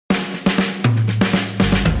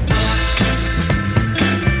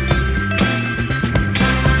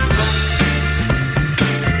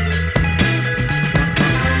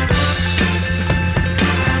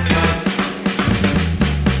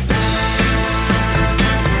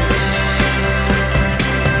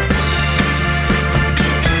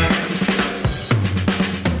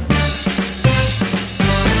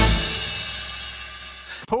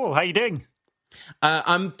you doing?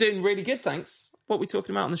 I'm doing really good, thanks. What are we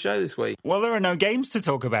talking about on the show this week? Well, there are no games to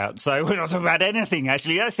talk about, so we're not talking about anything,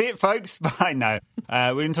 actually. That's it, folks. Bye now.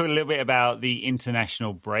 We're going to talk a little bit about the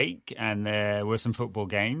international break, and there were some football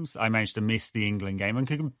games. I managed to miss the England game and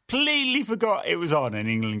completely forgot it was on, and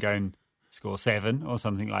England going score 7 or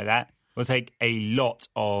something like that. We'll take a lot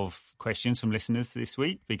of questions from listeners this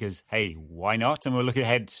week because, hey, why not? And we'll look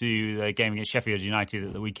ahead to the game against Sheffield United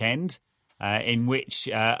at the weekend. In which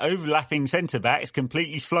overlapping centre-backs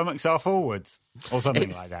completely flummox our forwards, or something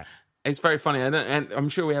like that. It's very funny, and I'm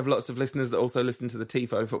sure we have lots of listeners that also listen to the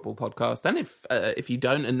TIFO football podcast. And if you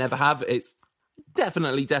don't and never have, it's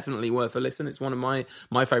definitely worth a listen. It's one of my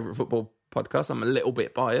favourite football podcasts. I'm a little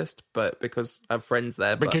bit biased, but because I have friends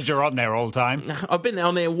there. Because you're on there all the time. I've been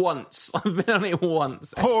on there once.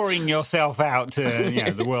 Pouring yourself out to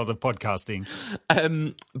the world of podcasting.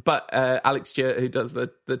 But Alex Stewart, who does the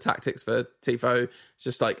tactics for TIFO, is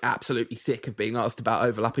just like absolutely sick of being asked about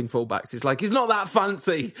overlapping fullbacks. He's like, it's not that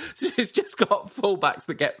fancy. It's just got fullbacks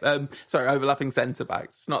that get, overlapping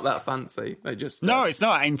centre-backs. It's not that fancy. They just... No, it's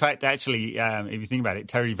not. In fact, actually, if you think about it,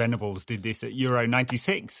 Terry Venables did this at Euro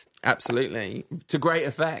 96. Absolutely. To great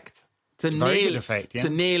effect. To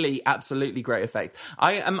nearly absolutely great effect.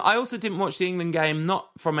 I also didn't watch the England game, not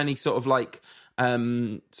from any sort of like,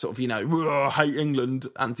 hate England,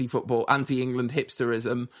 anti-football, anti-England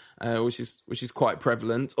hipsterism, which is quite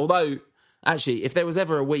prevalent. Although, actually, if there was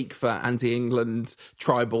ever a week for anti-England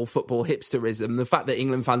tribal football hipsterism, the fact that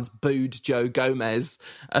England fans booed Joe Gomez,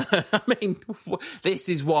 this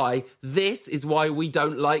is why we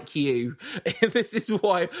don't like you. This is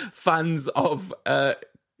why fans of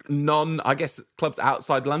clubs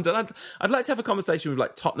outside London. I'd like to have a conversation with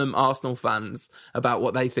like Tottenham, Arsenal fans about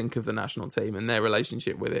what they think of the national team and their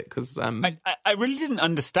relationship with it. Because I really didn't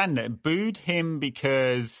understand it. Booed him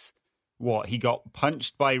because... What, he got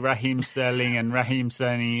punched by Raheem Sterling, and Raheem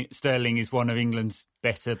Sterling is one of England's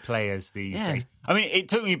better players these days. I mean, it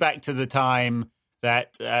took me back to the time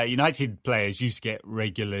that United players used to get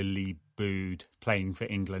regularly booed playing for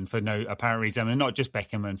England for no apparent reason. I mean, not just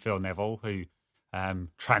Beckham and Phil Neville, who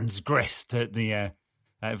transgressed at the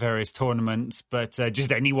various tournaments, but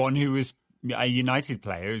just anyone who was a United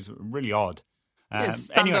player is really odd.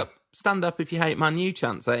 Stand up if you hate Man U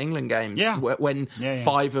chants at England games. Yeah. When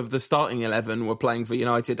 5 of the starting 11 were playing for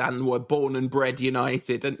United and were born and bred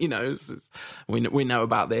United. And, we know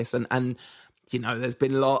about this. And there's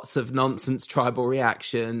been lots of nonsense tribal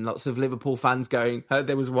reaction, lots of Liverpool fans going,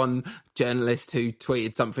 there was one journalist who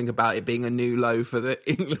tweeted something about it being a new low for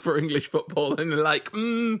English football. And they're like,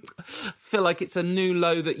 feel like it's a new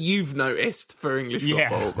low that you've noticed for English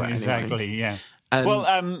football. But exactly, yeah.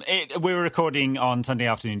 We're recording on Sunday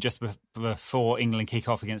afternoon just before England kick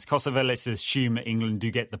off against Kosovo. Let's assume that England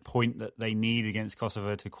do get the point that they need against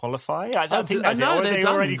Kosovo to qualify. I don't think that's it. Or are they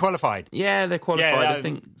already qualified? Yeah, they're qualified. I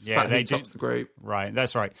think they tops the group. Right,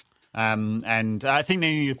 that's right. And I think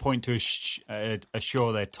they need a point to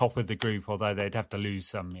assure they're top of the group, although they'd have to lose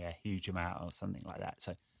some huge amount or something like that.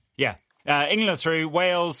 So, yeah. England are through.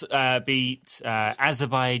 Wales beat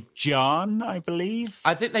Azerbaijan, I believe.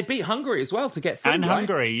 I think they beat Hungary as well to get through. And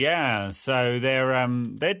Hungary, yeah. So they're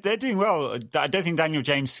doing well. I don't think Daniel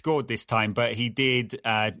James scored this time, but he did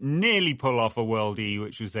nearly pull off a worldie,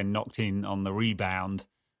 which was then knocked in on the rebound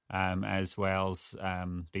as Wales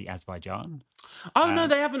beat Azerbaijan. Oh no,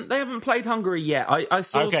 they haven't played Hungary yet. I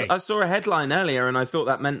saw a headline earlier, and I thought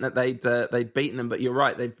that meant that they'd beaten them. But you're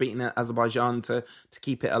right, they've beaten Azerbaijan to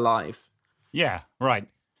keep it alive. Yeah, right.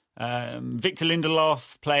 Victor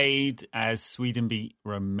Lindelof played as Sweden beat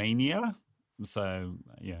Romania. So,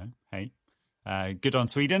 hey. Good on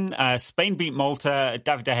Sweden. Spain beat Malta.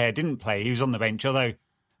 David De Gea didn't play. He was on the bench, although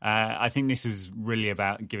I think this is really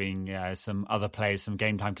about giving some other players some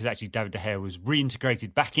game time, because actually David De Gea was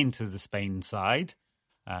reintegrated back into the Spain side,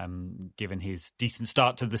 given his decent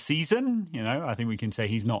start to the season. I think we can say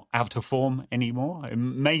he's not out of form anymore.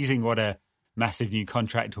 Amazing what a massive new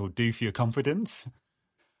contract will do for your confidence.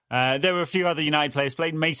 There were a few other United players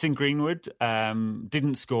played. Mason Greenwood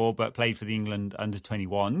didn't score, but played for the England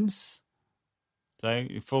under-21s. So,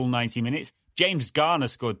 full 90 minutes. James Garner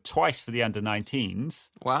scored twice for the under-19s.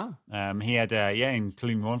 Wow. He had,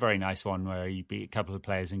 including one very nice one where he beat a couple of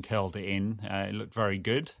players and curled it in. It looked very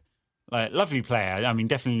good. Lovely player. I mean,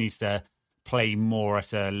 definitely needs to play more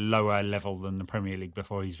at a lower level than the Premier League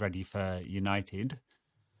before he's ready for United.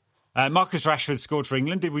 Marcus Rashford scored for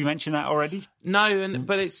England. Did we mention that already? No,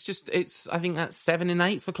 but it's. I think that's 7 and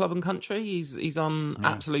 8 for club and country. He's on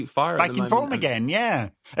absolute fire. Back at the in moment. form again.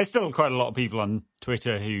 Yeah, there's still quite a lot of people on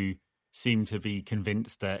Twitter who seem to be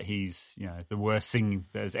convinced that he's, the worst thing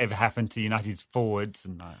that has ever happened to United's forwards,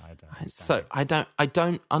 and I don't understand. So I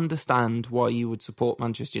don't understand why you would support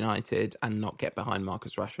Manchester United and not get behind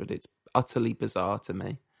Marcus Rashford. It's utterly bizarre to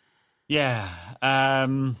me. Yeah.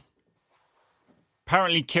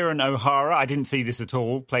 Apparently Kieran O'Hara, I didn't see this at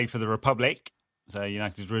all, played for the Republic. So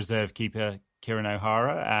United's reserve keeper Kieran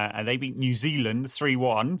O'Hara, and they beat New Zealand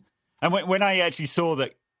 3-1. And when I actually saw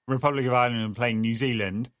that Republic of Ireland were playing New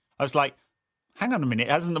Zealand, I was like, hang on a minute,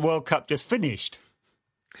 hasn't the World Cup just finished?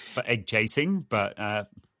 For egg chasing, but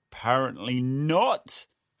apparently not.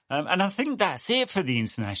 And I think that's it for the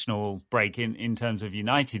international break in terms of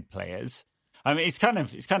United players. I mean, it's kind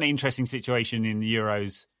of interesting situation in the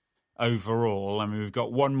Euros overall. I mean, we've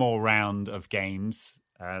got one more round of games,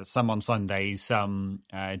 some on Sunday, some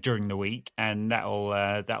during the week, and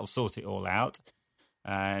that'll sort it all out.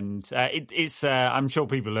 And it's I'm sure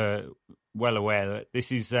people are well aware that this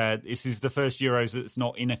is the first Euros that's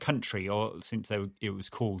not in a country, or since it was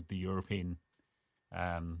called the European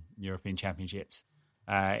Championships.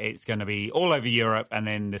 It's going to be all over Europe, and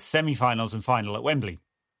then the semi-finals and final at Wembley.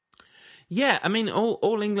 Yeah, I mean,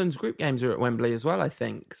 all England's group games are at Wembley as well, I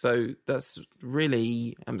think. So that's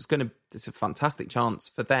really it's a fantastic chance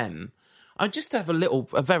for them. I just have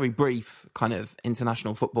a very brief kind of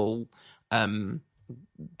international football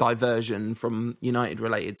diversion from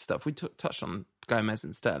United-related stuff. We touched on Gomez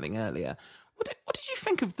and Sterling earlier. What did you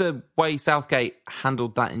think of the way Southgate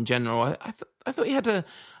handled that in general? I thought he had a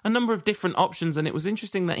number of different options, and it was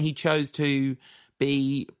interesting that he chose to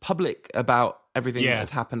be public about everything that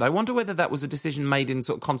had happened. I wonder whether that was a decision made in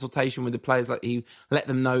sort of consultation with the players, like he let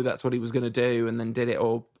them know that's what he was going to do and then did it,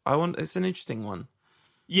 or it's an interesting one.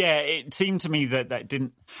 Yeah, it seemed to me that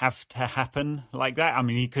didn't have to happen like that. I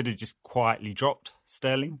mean, he could have just quietly dropped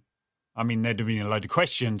Sterling. I mean, there'd have been a load of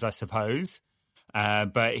questions, I suppose,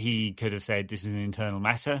 but he could have said this is an internal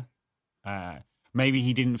matter. Maybe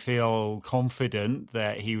he didn't feel confident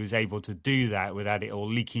that he was able to do that without it all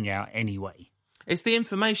leaking out anyway. It's the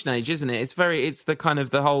information age, isn't it? It's the kind of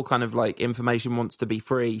the whole kind of like information wants to be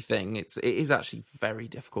free thing. It is actually very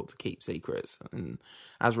difficult to keep secrets, and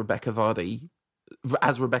as Rebecca Vardy's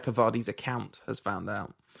account has found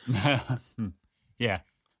out. Yeah.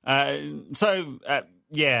 I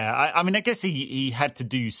mean, I guess he had to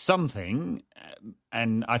do something,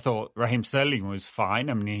 and I thought Raheem Sterling was fine.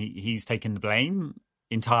 I mean, he's taken the blame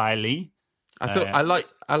entirely. I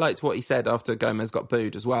liked what he said after Gomez got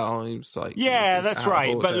booed as well. He was like, "Yeah, that's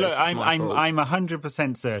right." But look, I'm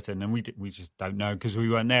 100% certain, and we just don't know because we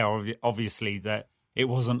weren't there. Obviously, that it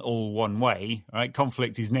wasn't all one way. Right?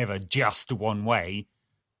 Conflict is never just one way.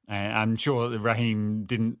 I'm sure that Raheem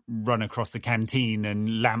didn't run across the canteen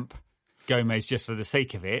and lamp Gomez just for the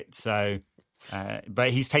sake of it. So,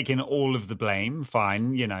 but he's taken all of the blame.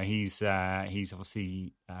 Fine, he's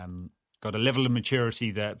obviously got a level of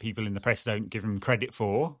maturity that people in the press don't give him credit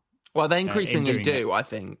for. Well, they increasingly do, that. I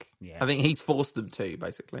think. Yeah. I think he's forced them to,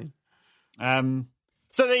 basically. So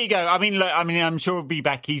there you go. I mean, look, I'm sure he'll be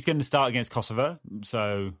back. He's going to start against Kosovo,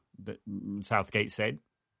 so Southgate said,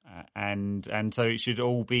 and so it should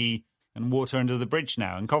all be water under the bridge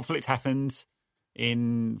now. And conflict happens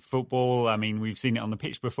in football. I mean, we've seen it on the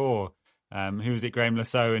pitch before. Who was it? Graham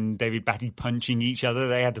Lasso and David Batty punching each other.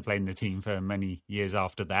 They had to play in the team for many years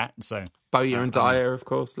after that. So Bowyer and Dyer, of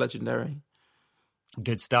course, legendary.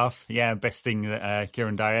 Good stuff. Yeah, best thing that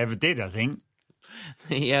Kieran Dyer ever did, I think.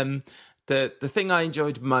 The thing I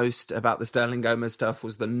enjoyed most about the Sterling Gomez stuff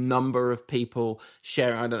was the number of people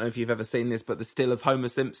sharing. I don't know if you've ever seen this, but the still of Homer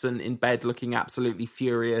Simpson in bed looking absolutely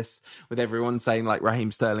furious, with everyone saying like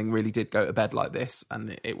Raheem Sterling really did go to bed like this,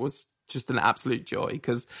 and it was just an absolute joy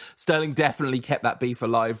because Sterling definitely kept that beef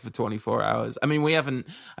alive for 24 hours. I mean, we haven't,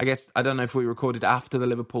 I guess, I don't know if we recorded after the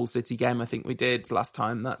Liverpool City game. I think we did last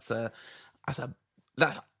time. I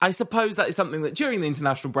suppose that is something that during the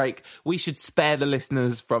international break, we should spare the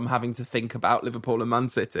listeners from having to think about Liverpool and Man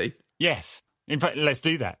City. Yes. In fact, let's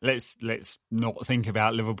do that. Let's not think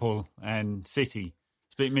about Liverpool and City.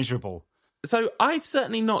 It's a bit miserable. So I've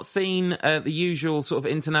certainly not seen the usual sort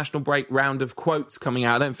of international break round of quotes coming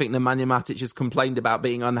out. I don't think Nemanja Matic has complained about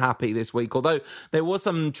being unhappy this week, although there was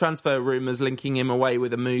some transfer rumours linking him away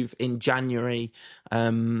with a move in January,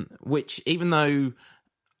 which even though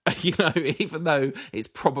it's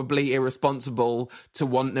probably irresponsible to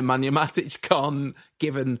want Nemanja Matic gone,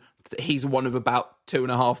 given that he's one of about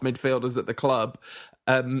 2.5 midfielders at the club.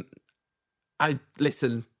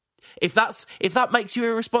 If that makes you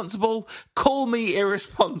irresponsible, call me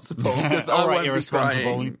irresponsible. All right,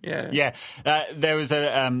 irresponsible. Yeah. There was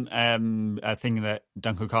a thing that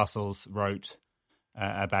Duncan Castles wrote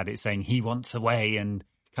about it, saying he wants away and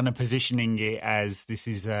kind of positioning it as this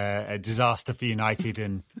is a disaster for United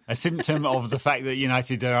and a symptom of the fact that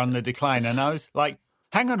United are on the decline. And I was like,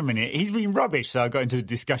 hang on a minute, he's been rubbish. So I got into a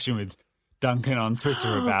discussion with Duncan on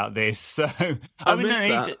Twitter about this. So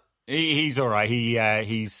he's all right.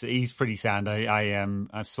 He's pretty sound.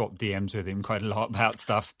 I've swapped DMs with him quite a lot about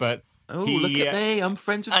stuff, but. Oh, look at me. I'm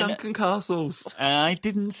friends with Duncan Castles. I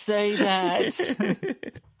didn't say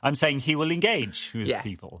that. I'm saying he will engage with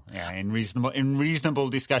people in reasonable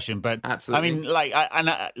discussion. But absolutely. I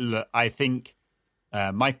mean, look, I think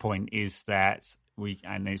my point is that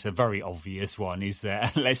and it's a very obvious one, is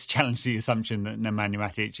that let's challenge the assumption that Nemanja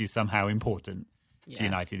Matic is somehow important to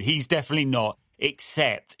United. He's definitely not,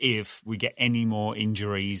 except if we get any more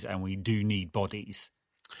injuries and we do need bodies.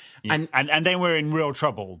 And then we're in real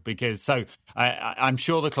trouble because I'm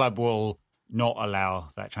sure the club will not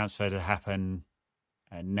allow that transfer to happen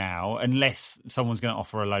now unless someone's going to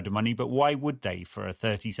offer a load of money. But why would they for a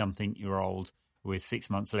 30-something-year-old with 6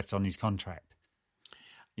 months left on his contract?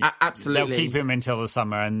 Absolutely. They'll keep him until the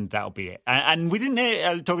summer and that'll be it. And we didn't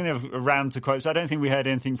hear, talking of round to quotes, I don't think we heard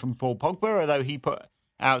anything from Paul Pogba, although he put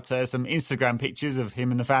out some Instagram pictures of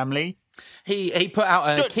him and the family. He put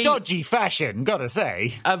out a dodgy fashion, gotta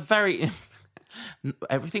say. A very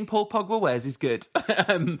everything Paul Pogba wears is good.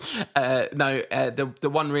 The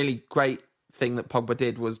one really great thing that Pogba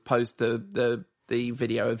did was post the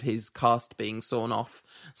video of his cast being sawn off.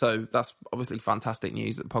 So that's obviously fantastic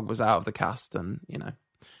news that Pogba's out of the cast, and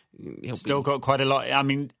he'll still got quite a lot. I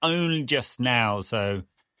mean, only just now, so.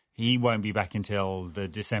 He won't be back until the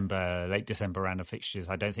late December round of fixtures,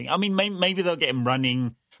 I don't think. I mean, maybe they'll get him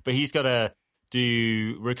running, but he's got to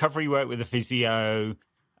do recovery work with the physio.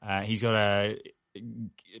 He's got to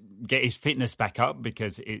get his fitness back up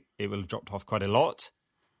because it will have dropped off quite a lot,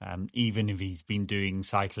 even if he's been doing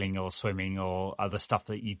cycling or swimming or other stuff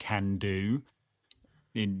that you can do.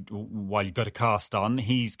 While you've got a cast on,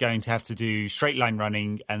 he's going to have to do straight line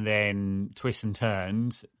running and then twists and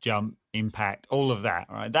turns, jump, impact, all of that.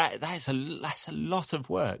 Right? That's a lot of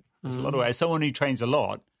work. That's a lot of work. As someone who trains a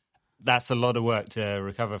lot, that's a lot of work to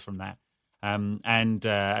recover from that. And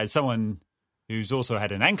as someone who's also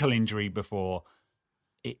had an ankle injury before,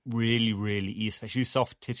 it really, really, especially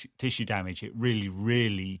soft tissue damage, it really,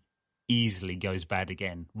 really easily goes bad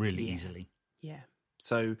again. Really easily. Yeah.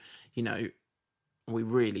 So, we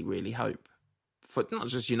really, really hope, for not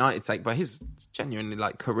just United's sake, but his genuinely,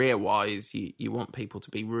 career-wise, you want people to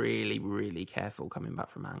be really, really careful coming back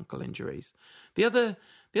from ankle injuries. The other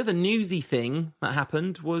newsy thing that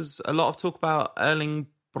happened was a lot of talk about Erling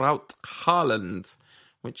Braut Haaland,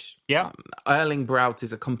 which Erling Braut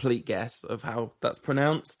is a complete guess of how that's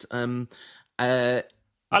pronounced. I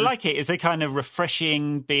like it. It's a kind of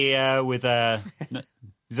refreshing beer with a...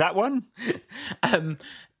 Is that one?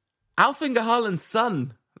 Alf-Inge Haaland's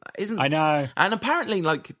son isn't... I know. And apparently,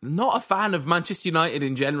 not a fan of Manchester United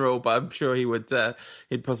in general, but I'm sure he would...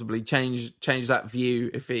 he'd possibly change that view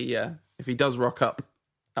if he does rock up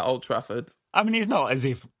at Old Trafford. I mean, it's not as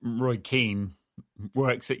if Roy Keane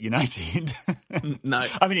works at United. No.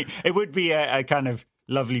 I mean, it would be a kind of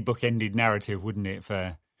lovely bookended narrative, wouldn't it,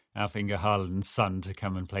 for Alf-Inge Haaland's son to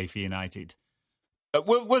come and play for United?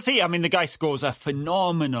 We'll see. I mean, the guy scores a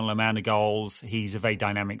phenomenal amount of goals. He's a very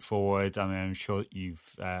dynamic forward. I mean, I'm sure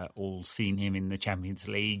you've all seen him in the Champions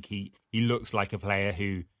League. He looks like a player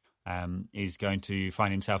who is going to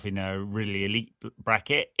find himself in a really elite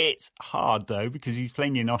bracket. It's hard, though, because he's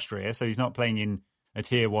playing in Austria, so he's not playing in a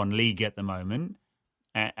Tier 1 league at the moment.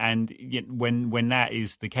 And when that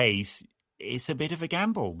is the case, it's a bit of a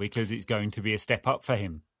gamble because it's going to be a step up for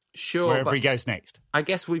him. Sure, wherever he goes next. I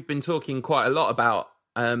guess we've been talking quite a lot about,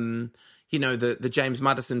 the James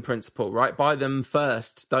Maddison principle, right? Buy them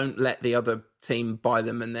first. Don't let the other team buy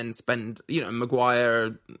them and then spend,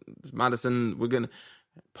 Maguire, Maddison,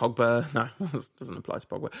 Pogba. No, that doesn't apply to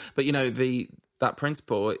Pogba. But, that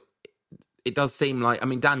principle, it does seem like,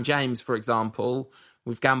 Dan James, for example,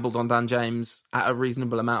 we've gambled on Dan James at a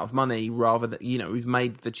reasonable amount of money rather than, we've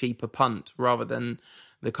made the cheaper punt rather than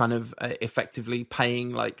the kind of effectively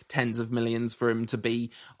paying tens of millions for him to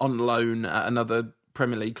be on loan at another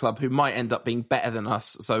Premier League club who might end up being better than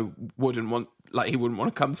us, so he wouldn't want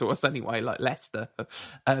to come to us anyway, like Leicester.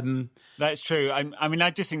 That's true.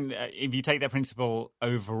 I just think that if you take that principle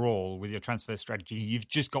overall with your transfer strategy, you've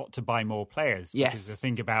just got to buy more players. Yes. Because the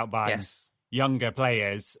thing about buying younger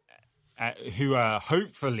players who are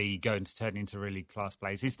hopefully going to turn into really class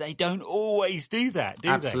players, is they don't always do that, do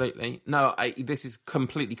they? Absolutely. No, this is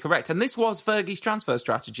completely correct. And this was Fergie's transfer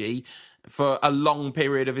strategy for a long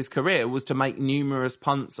period of his career, was to make numerous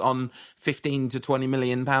punts on 15 to 20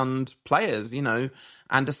 million pound players,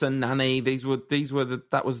 Anderson, Nani,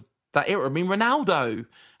 that was that era. I mean, Ronaldo.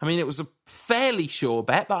 I mean, it was a fairly sure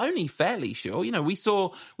bet, but only fairly sure. We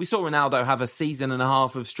saw Ronaldo have a season and a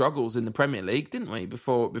half of struggles in the Premier League, didn't we?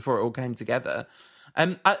 Before it all came together.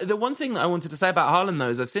 The one thing that I wanted to say about Haaland, though,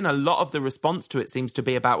 is I've seen a lot of the response to it seems to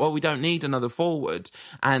be about, well, we don't need another forward,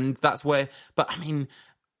 and that's where. But I mean,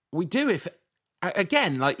 we do if.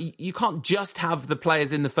 Again, like, you can't just have the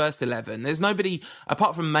players in the first 11. There's nobody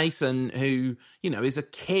apart from Mason who, is a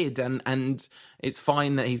kid and it's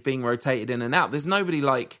fine that he's being rotated in and out. There's nobody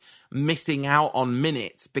like missing out on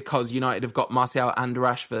minutes because United have got Martial and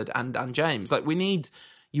Rashford and James. Like,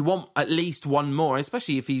 you want at least one more,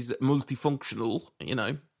 especially if he's multifunctional,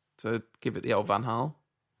 to give it the old Van Gaal.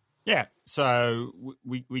 Yeah, so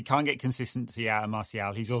we can't get consistency out of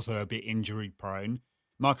Martial. He's also a bit injury prone.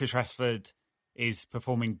 Marcus Rashford is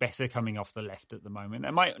performing better coming off the left at the moment.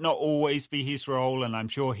 It might not always be his role, and I'm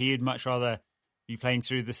sure he'd much rather be playing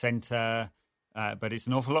through the centre, but it's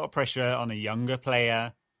an awful lot of pressure on a younger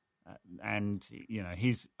player, and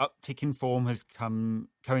his uptick in form has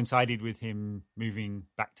coincided with him moving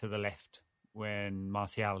back to the left when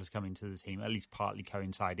Martial has come into the team, at least partly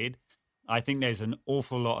coincided. I think there's an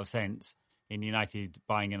awful lot of sense in United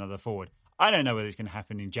buying another forward. I don't know whether it's going to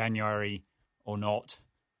happen in January or not.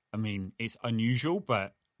 I mean, it's unusual,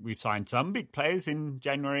 but we've signed some big players in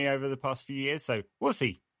January over the past few years, so we'll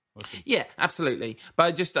see. Yeah, absolutely. But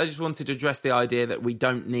I just wanted to address the idea that we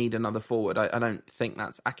don't need another forward. I don't think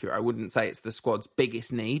that's accurate. I wouldn't say it's the squad's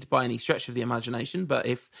biggest need by any stretch of the imagination, but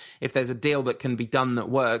if there's a deal that can be done that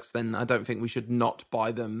works, then I don't think we should not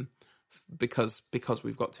buy them because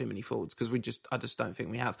we've got too many forwards, because I just don't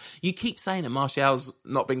think we have. You keep saying that Martial's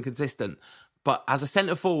not been consistent, but as a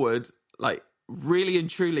centre forward, like, really and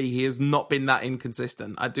truly, he has not been that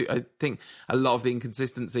inconsistent. I think a lot of the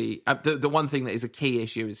inconsistency, the one thing that is a key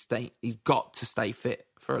issue is he's got to stay fit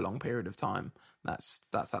for a long period of time. That's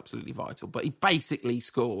absolutely vital. But he basically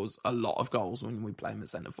scores a lot of goals when we play him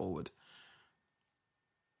as centre forward.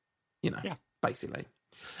 Basically.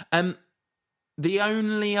 The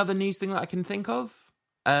only other news thing that I can think of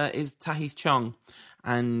is Tahith Chong.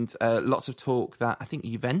 And lots of talk that I think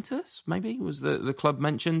Juventus maybe was the club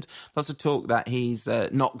mentioned. Lots of talk that he's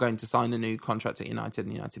not going to sign a new contract at United,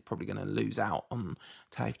 and United probably going to lose out on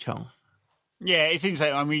Tahith Chong. Yeah, it seems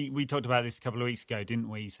like we talked about this a couple of weeks ago, didn't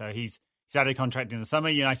we? So he's had a contract in the summer.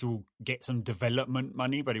 United will get some development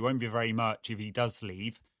money, but it won't be very much if he does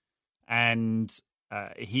leave. And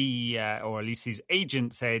he, or at least his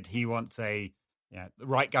agent, said he wants the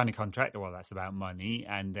right kind of contract. Well, that's about money,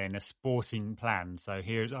 and then a sporting plan. So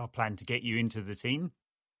here's our plan to get you into the team.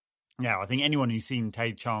 Now, I think anyone who's seen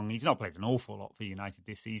Tahith Chong, he's not played an awful lot for United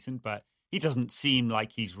this season, but he doesn't seem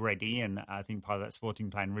like he's ready, and I think part of that sporting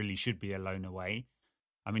plan really should be a loan away.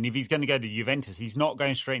 I mean, if he's going to go to Juventus, he's not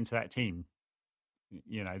going straight into that team.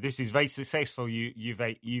 This is very successful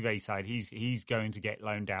Juve side. He's going to get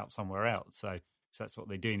loaned out somewhere else. So that's what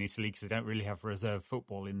they do in Italy, because they don't really have reserve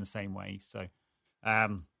football in the same way. So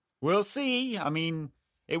we'll see. I mean,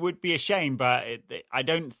 it would be a shame, but I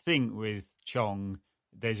don't think with Chong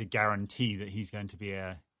there's a guarantee that he's going to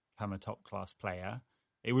become a top-class player.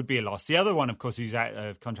 It would be a loss. The other one, of course, who's out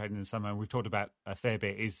of contract in the summer, and we've talked about a fair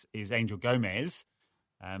bit, is Angel Gomez.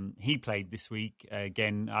 He played this week.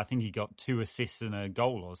 Again, I think he got 2 assists and a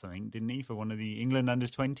goal or something, didn't he, for one of the England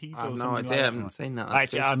under-20s? I have no idea. I haven't seen that.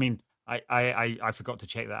 Actually, I mean, I forgot to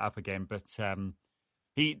check that up again, but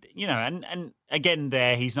he, and again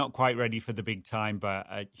there, he's not quite ready for the big time, but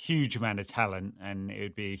a huge amount of talent, and it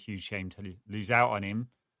would be a huge shame to lose out on him.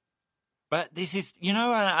 But this is,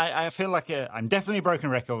 I feel like I'm definitely a broken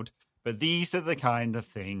record, but these are the kind of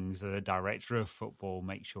things that a director of football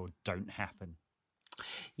makes sure don't happen.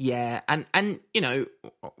 Yeah, and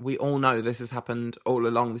we all know this has happened all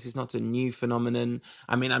along. This is not a new phenomenon.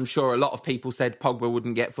 I mean, I'm sure a lot of people said Pogba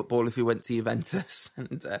wouldn't get football if he went to Juventus,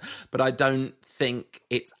 but I don't think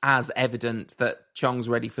it's as evident that Chong's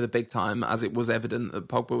ready for the big time as it was evident that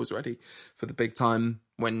Pogba was ready for the big time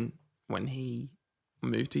when he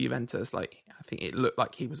moved to Juventus. Like, I think it looked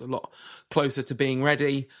like he was a lot closer to being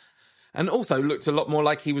ready. And also looked a lot more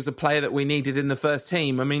like he was a player that we needed in the first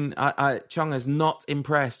team. I mean, Chong has not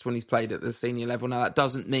impressed when he's played at the senior level. Now, that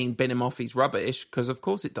doesn't mean bin him off, he's rubbish, because of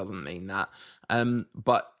course it doesn't mean that.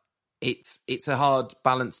 But it's a hard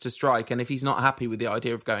balance to strike. And if he's not happy with the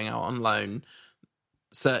idea of going out on loan,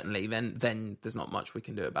 certainly, then there's not much we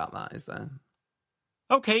can do about that, is there?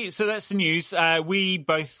 Okay, so that's the news. We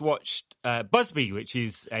both watched Busby, which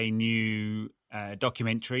is a new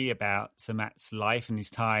documentary about Sir Matt's life and his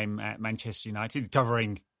time at Manchester United,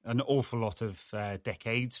 covering an awful lot of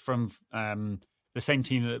decades from the same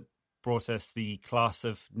team that brought us the class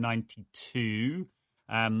of '92.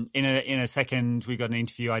 In a second, we got an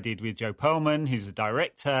interview I did with Joe Perlman, who's the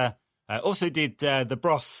director. Also did the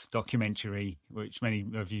Bros documentary, which many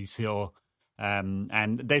of you saw.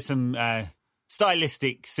 And there's some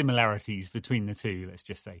stylistic similarities between the two, let's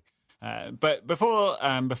just say. But before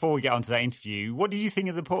we get onto that interview, what did you think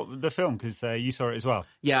of the film? Because you saw it as well.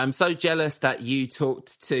 Yeah, I'm so jealous that you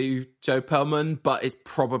talked to Joe Perlman, but it's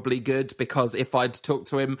probably good, because if I'd talked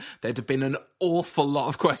to him, there'd have been an awful lot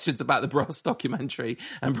of questions about the Bros documentary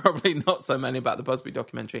and probably not so many about the Busby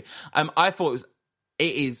documentary. I thought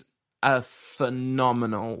it is a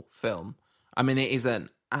phenomenal film. I mean, it is an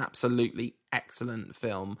absolutely excellent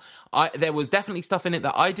film. There was definitely stuff in it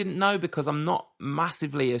that I didn't know, because I'm not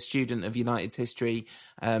massively a student of United's history.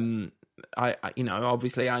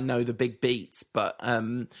 Obviously I know the big beats, but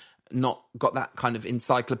not got that kind of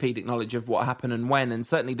encyclopedic knowledge of what happened and when. And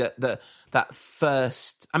certainly that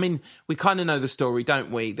first, I mean, we kind of know the story,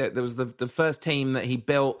 don't we? There was the first team that he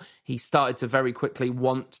built. He started to very quickly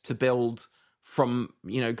want to build from,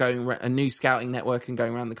 going a new scouting network and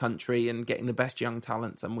going around the country and getting the best young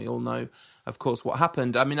talents. And we all know, of course, what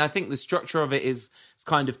happened. I mean, I think the structure of it is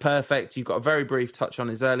kind of perfect. You've got a very brief touch on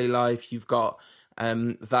his early life. You've got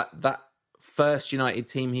that first United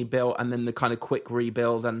team he built, and then the kind of quick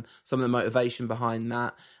rebuild and some of the motivation behind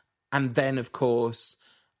that. And then, of course,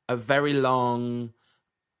 a very long,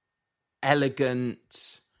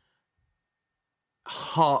 elegant,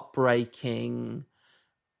 heartbreaking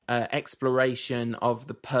exploration of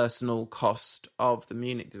the personal cost of the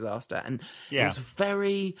Munich disaster. And it was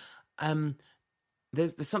very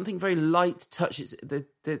there's something very light touch.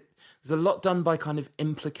 There's a lot done by kind of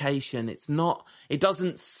implication. It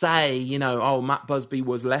doesn't say, Matt Busby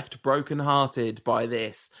was left brokenhearted by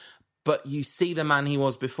this, but you see the man he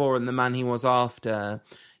was before and the man he was after.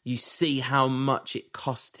 You see how much it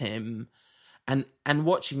cost him. And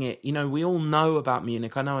watching it, we all know about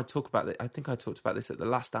Munich. I know I talk about it. I think I talked about this at the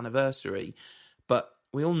last anniversary, but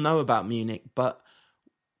we all know about Munich. But,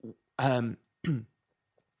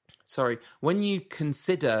 sorry, when you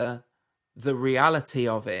consider the reality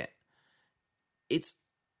of it, it's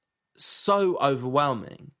so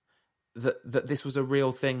overwhelming that this was a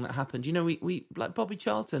real thing that happened. We like Bobby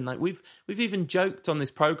Charlton. Like we've even joked on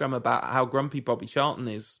this program about how grumpy Bobby Charlton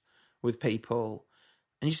is with people,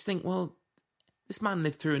 and you just think, well, this man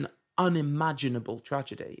lived through an unimaginable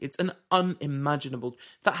tragedy. It's an unimaginable...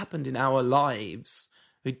 If that happened in our lives,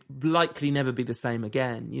 we'd likely never be the same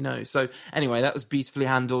again, So anyway, that was beautifully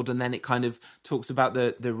handled. And then it kind of talks about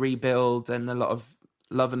the rebuild and a lot of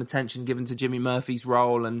love and attention given to Jimmy Murphy's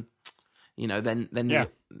role. And, then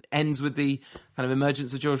it ends with the kind of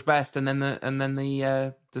emergence of George Best and then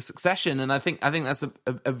the succession. And I think that's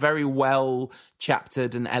a very well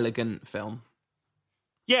chaptered and elegant film.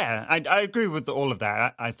 Yeah, I agree with all of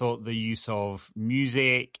that. I thought the use of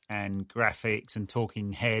music and graphics and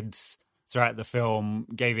talking heads throughout the film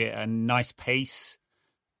gave it a nice pace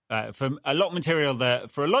for a lot of material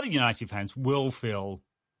that, for a lot of United fans, will feel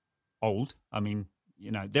old. I mean,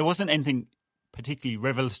 there wasn't anything particularly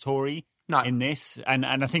revelatory in this. And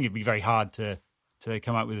I think it'd be very hard to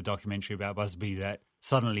come up with a documentary about Busby that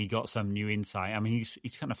suddenly got some new insight. I mean,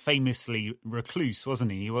 he's kind of famously recluse,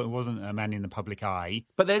 wasn't he? He wasn't a man in the public eye.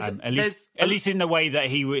 But at least in the way that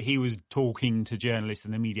he was talking to journalists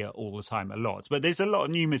and the media all the time, a lot. But there's a lot of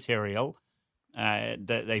new material that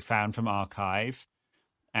they found from archive,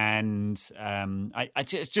 and I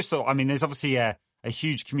just thought, I mean, there's obviously a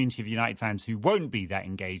huge community of United fans who won't be that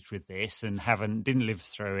engaged with this and didn't live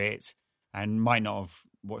through it and might not have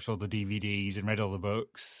watched all the DVDs and read all the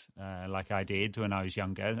books like I did when I was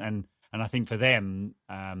younger. And I think for them,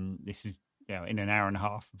 this is, in an hour and a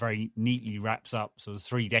half, very neatly wraps up sort of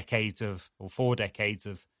 4 decades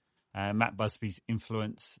of Matt Busby's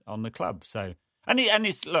influence on the club. So,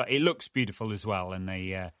 it looks beautiful as well. And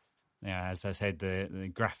they, as I said,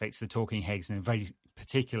 the graphics, the talking heads in a very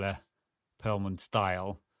particular Perlman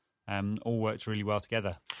style, all worked really well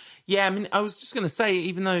together. Yeah, I mean, I was just going to say,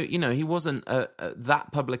 even though, he wasn't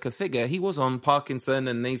that public a figure, he was on Parkinson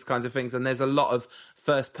and these kinds of things, and there's a lot of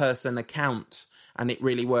first-person account, and it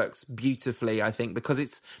really works beautifully, I think, because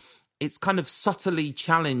it's kind of subtly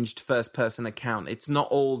challenged first-person account. It's not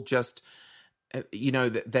all just,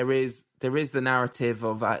 there is there is the narrative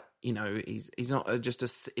of he's not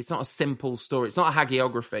it's not a simple story. It's not a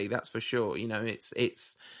hagiography, that's for sure.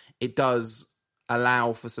 It does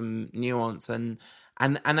allow for some nuance and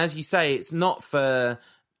as you say, it's not for.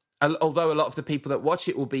 Although a lot of the people that watch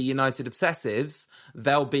it will be United obsessives,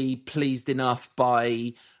 they'll be pleased enough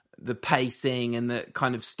by the pacing and the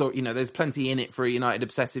kind of story. There's plenty in it for a United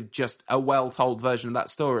obsessive, just a well-told version of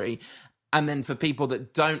that story. And then for people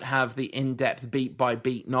that don't have the in-depth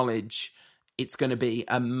beat-by-beat knowledge, it's going to be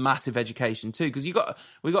a massive education too. Because we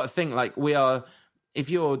got to think, like, if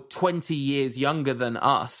you're 20 years younger than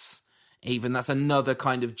us, even, that's another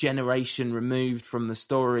kind of generation removed from the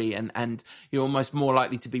story, and you're almost more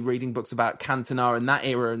likely to be reading books about Cantona and that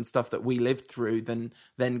era and stuff that we lived through than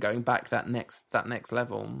going back that next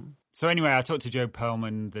level. So anyway, I talked to Joe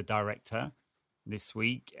Perlman, the director, this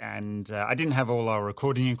week, and I didn't have all our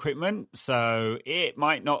recording equipment, so it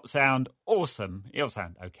might not sound awesome. It'll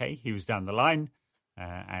sound okay. He was down the line,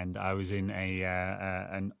 and I was in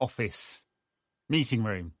an office meeting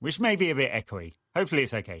room, which may be a bit echoey. Hopefully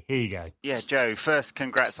it's okay. Here you go. Yeah, Joe, first,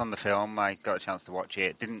 congrats on the film. I got a chance to watch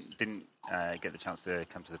it. Didn't get the chance to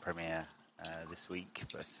come to the premiere this week,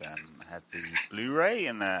 but I had the Blu-ray,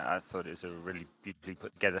 and I thought it was a really beautifully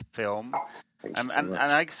put together film. And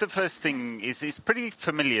I guess the first thing is it's a pretty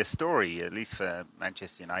familiar story, at least for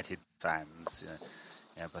Manchester United fans.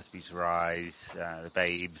 Busby's rise, the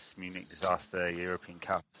Babes, Munich disaster, European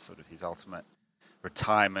Cup, sort of his ultimate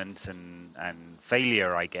retirement and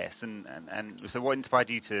failure, I guess. And so what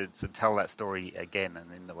inspired you to tell that story again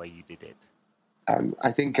and in the way you did it?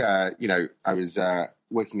 I think, I was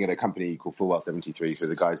working at a company called Fullwell 73 for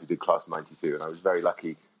the guys who did Class 92, and I was very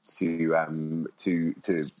lucky to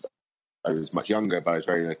I was much younger, but I was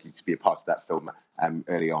very lucky to be a part of that film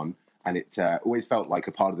early on. And it always felt like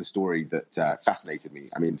a part of the story that fascinated me.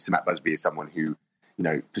 I mean, Sir Matt Busby is someone who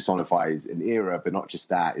personifies an era, but not just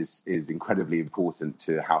that, is incredibly important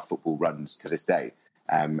to how football runs to this day.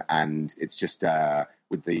 And it's just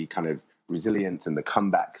with the kind of resilience and the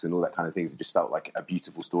comebacks and all that kind of things, it just felt like a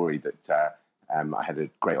beautiful story that I had a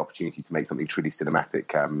great opportunity to make something truly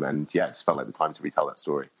cinematic. And yeah, it just felt like the time to retell that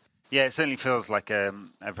story. Yeah, it certainly feels like a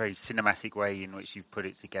very cinematic way in which you put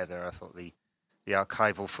it together. I thought the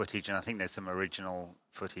archival footage, and I think there's some original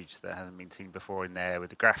footage that hasn't been seen before in there with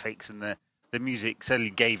the graphics and the music, certainly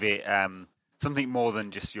gave it something more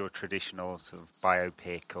than just your traditional sort of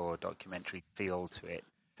biopic or documentary feel to it.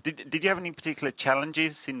 Did you have any particular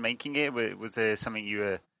challenges in making it? Was there something you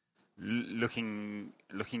were looking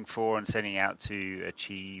for and setting out to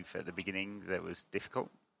achieve at the beginning that was difficult?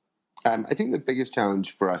 I think the biggest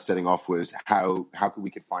challenge for us setting off was how we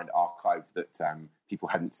could find archive that people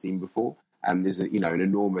hadn't seen before. There's an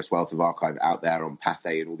enormous wealth of archive out there on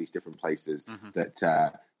Pathé and all these different places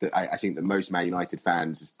that I think that most Man United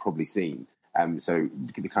fans have probably seen. So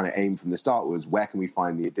the kind of aim from the start was, where can we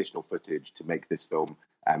find the additional footage to make this film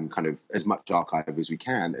kind of as much archive as we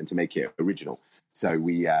can and to make it original. So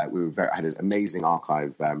we had an amazing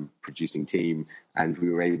archive producing team, and we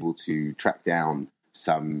were able to track down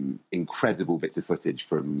some incredible bits of footage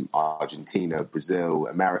from Argentina, Brazil,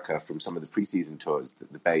 America, from some of the preseason tours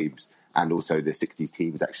that the Babes and also the 60s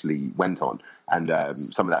teams actually went on. And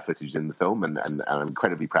some of that footage is in the film, and I'm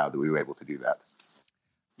incredibly proud that we were able to do that.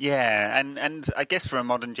 Yeah, and I guess for a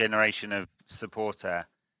modern generation of supporter,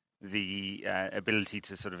 the ability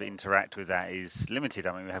to sort of interact with that is limited.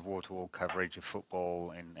 I mean, we have wall-to-wall coverage of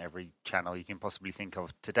football in every channel you can possibly think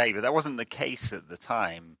of today, but that wasn't the case at the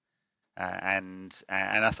time. And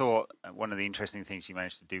I thought one of the interesting things you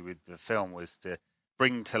managed to do with the film was to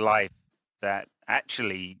bring to life that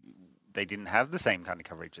actually they didn't have the same kind of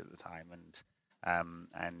coverage at the time,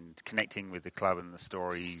 and connecting with the club and the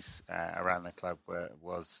stories around the club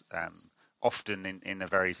was often in a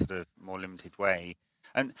very sort of more limited way.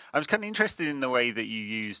 And I was kind of interested in the way that you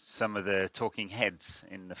used some of the talking heads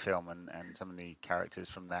in the film and some of the characters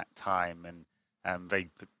from that time, and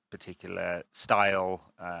very particular style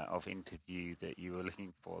of interview that you were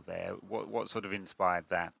looking for there. What sort of inspired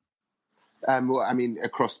that? Well, I mean,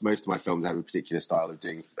 across most of my films, I have a particular style of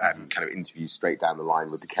doing kind of interviews straight down the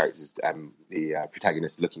line with the characters, the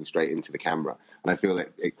protagonist looking straight into the camera. And I feel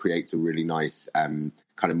that it creates a really nice kind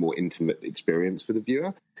of more intimate experience for the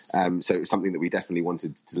viewer. So it was something that we definitely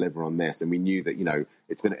wanted to deliver on this. And we knew that,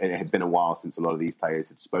 it had been a while since a lot of these players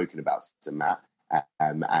had spoken about Sir Matt.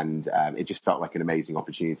 And it just felt like an amazing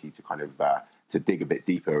opportunity to kind of to dig a bit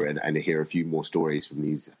deeper and hear a few more stories from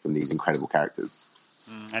these incredible characters.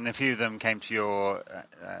 And a few of them came to your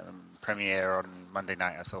premiere on Monday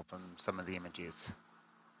night. I saw from some of the images.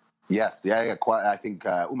 Yes, yeah, quite. I think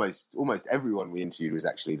almost everyone we interviewed was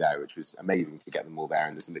actually there, which was amazing to get them all there.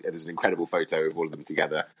 And there's an incredible photo of all of them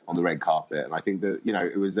together on the red carpet. And I think that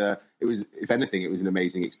it was if anything, it was an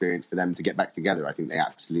amazing experience for them to get back together. I think they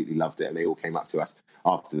absolutely loved it, and they all came up to us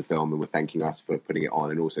after the film and were thanking us for putting it on,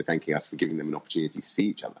 and also thanking us for giving them an opportunity to see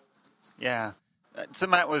each other. Yeah. So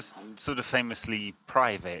Matt was sort of famously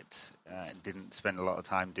private, didn't spend a lot of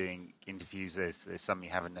time doing interviews. There's some you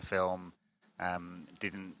have in the film.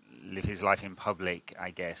 Didn't live his life in public,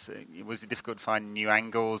 I guess. Was it difficult to find new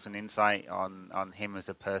angles and insight on him as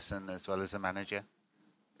a person as well as a manager?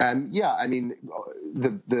 Yeah, I mean,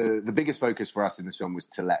 the biggest focus for us in this film was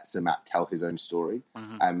to let Sir Matt tell his own story.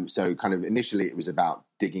 Mm-hmm. So kind of initially it was about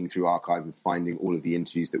digging through archive and finding all of the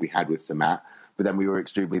interviews that we had with Sir Matt. But then we were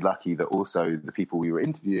extremely lucky that also the people we were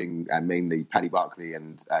interviewing, mainly Paddy Barclay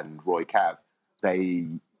and Roy Cav, they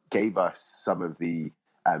gave us some of the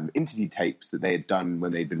interview tapes that they had done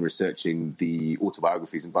when they'd been researching the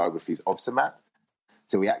autobiographies and biographies of Sir Matt.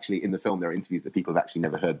 So we actually, in the film, there are interviews that people have actually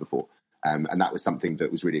never heard before. And that was something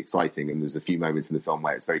that was really exciting. And there's a few moments in the film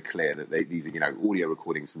where it's very clear that these are, audio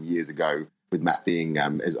recordings from years ago, with Matt being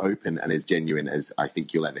as open and as genuine as I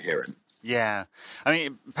think you'll ever hear him. Yeah. I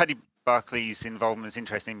mean, Paddy Barclay's involvement is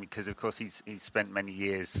interesting because, of course, he's spent many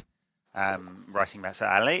years writing about Sir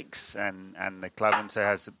Alex and the club, and so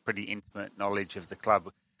has a pretty intimate knowledge of the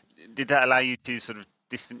club. Did that allow you to sort of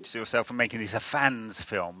distance yourself from making this a fans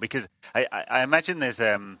film? Because I imagine there's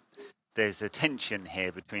a tension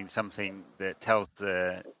here between something that tells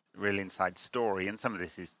the real inside story, and some of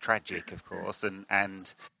this is tragic, of course,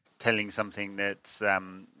 and telling something that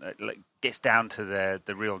gets down to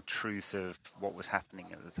the real truth of what was happening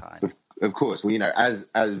at the time. Of course. Well, as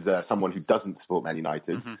someone who doesn't support Man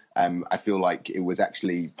United, mm-hmm. I feel like it was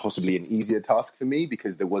actually possibly an easier task for me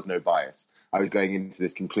because there was no bias. I was going into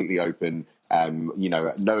this completely open,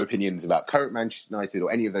 no opinions about current Manchester United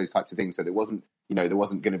or any of those types of things. So there wasn't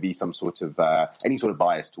going to be some sort of any sort of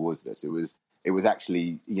bias towards this. It was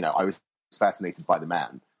actually, I was fascinated by the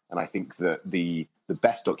man, and I think that the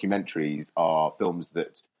best documentaries are films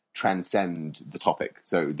that transcend the topic.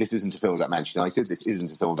 So this isn't a film about Manchester United. This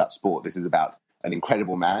isn't a film about sport. This is about an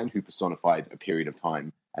incredible man who personified a period of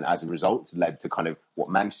time, and as a result led to kind of what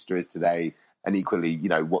Manchester is today, and equally,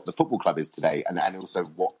 what the football club is today, and also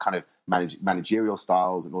what kind of managerial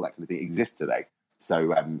styles and all that kind of thing exist today.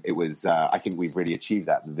 So it was, I think we've really achieved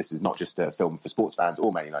that. This is not just a film for sports fans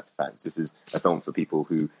or Man United fans. This is a film for people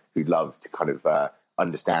who love to kind of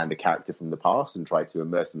understand a character from the past and try to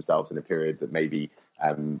immerse themselves in a period that maybe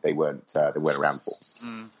they weren't around for.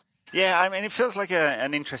 Mm. Yeah, I mean, it feels like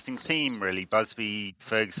an interesting theme, really. Busby,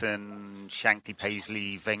 Ferguson, Shankly,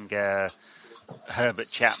 Paisley, Wenger, Herbert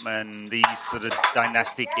Chapman, these sort of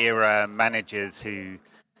dynastic era managers who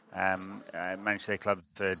managed their club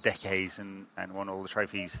for decades and won all the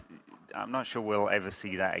trophies. I'm not sure we'll ever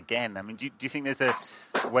see that again. I mean, do you think there's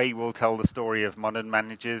a way we'll tell the story of modern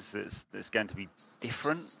managers that's going to be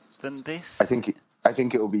different than this? I think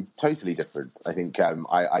it will be totally different. I think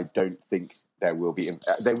I don't think there will be.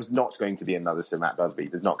 There was not going to be another Sir Matt Busby.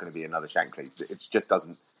 There's not going to be another Shankly. It just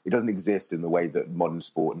doesn't. It doesn't exist in the way that modern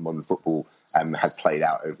sport and modern football has played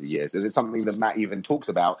out over the years. And it's something that Matt even talks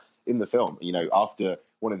about in the film. After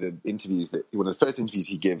one of the first interviews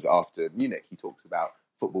he gives after Munich, he talks about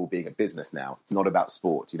football being a business now. It's not about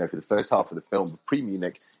sport. For the first half of the film,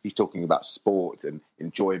 pre-Munich, he's talking about sport and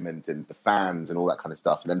enjoyment and the fans and all that kind of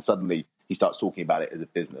stuff. And then suddenly he starts talking about it as a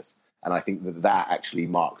business. And I think that actually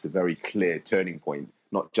marks a very clear turning point,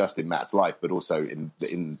 not just in Matt's life, but also in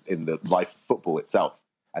the life of football itself.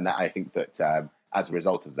 And that I think that as a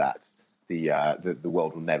result of that, the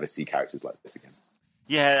world will never see characters like this again.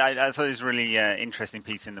 Yeah, I thought it was a really interesting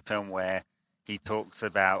piece in the film where he talks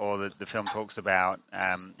about, or the film talks about,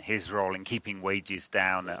 his role in keeping wages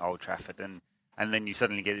down at Old Trafford, and then you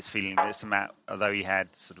suddenly get this feeling that Sir Matt, although he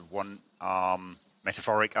had sort of one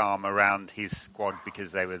metaphoric arm around his squad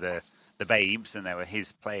because they were the babes and they were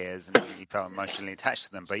his players, and he felt emotionally attached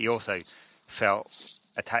to them, but he also felt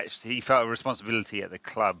attached. He felt a responsibility at the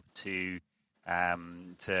club to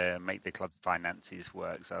make the club finances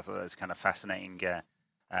work. So I thought that was kind of fascinating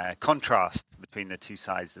contrast between the two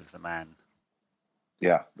sides of the man.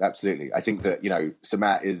 Yeah, absolutely. I think that, Sir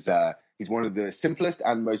Matt is he's one of the simplest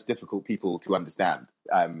and most difficult people to understand.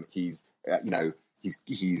 He's an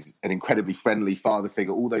incredibly friendly father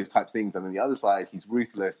figure, all those types of things. But on the other side, he's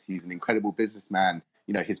ruthless. He's an incredible businessman.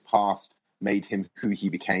 His past made him who he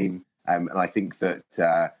became. And I think that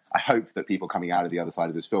I hope that people coming out of the other side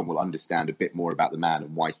of this film will understand a bit more about the man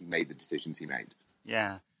and why he made the decisions he made.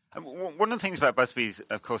 Yeah. One of the things about Busby,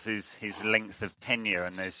 of course, is his length of tenure,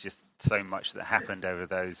 and there's just so much that happened over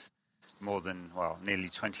those more than nearly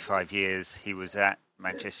 25 years. He was at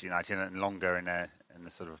Manchester United and longer in a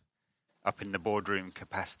sort of up in the boardroom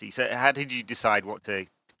capacity. So how did you decide what to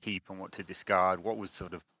keep and what to discard? What was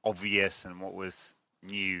sort of obvious and what was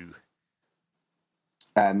new?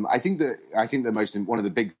 I think one of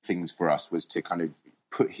the big things for us was to kind of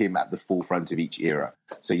put him at the forefront of each era.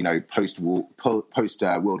 So, post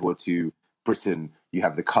World War II Britain, you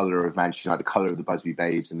have the colour of Manchester United, the colour of the Busby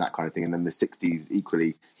Babes and that kind of thing. And then the 60s,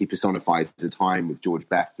 equally, he personifies the time with George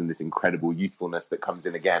Best and this incredible youthfulness that comes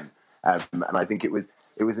in again. And I think it was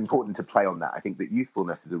important to play on that. I think that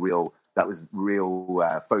youthfulness is real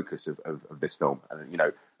focus of this film.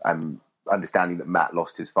 And, understanding that Matt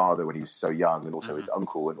lost his father when he was so young, and also his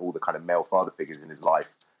uncle and all the kind of male father figures in his life,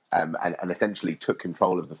 and essentially took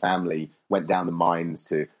control of the family, went down the mines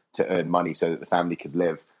to earn money so that the family could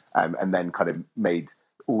live, and then kind of made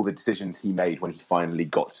all the decisions he made when he finally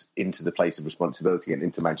got into the place of responsibility and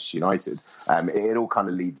into Manchester United. It all kind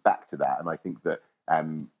of leads back to that, and I think that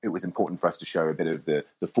it was important for us to show a bit of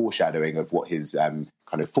the foreshadowing of what his kind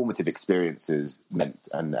of formative experiences meant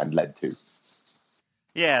and led to.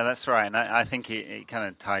 Yeah, that's right, and I think it kind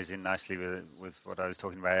of ties in nicely with what I was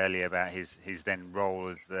talking about earlier about his then role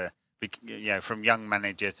as from young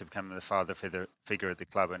manager to become the father figure of the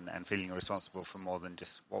club and feeling responsible for more than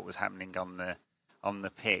just what was happening on the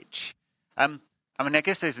pitch. I mean, I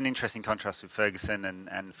guess there's an interesting contrast with Ferguson,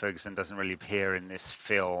 and Ferguson doesn't really appear in this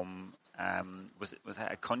film. Was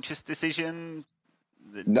that a conscious decision?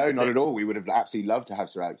 No, not at all. We would have absolutely loved to have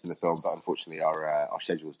Sir Alex in the film, but unfortunately our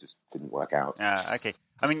schedules just didn't work out. Okay.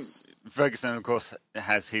 I mean, Ferguson, of course,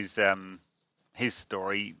 has his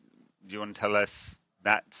story. Do you want to tell us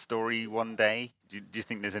that story one day? Do you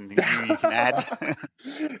think there's anything new you can add?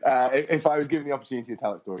 If I was given the opportunity to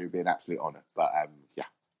tell that story, it would be an absolute honour. But yeah,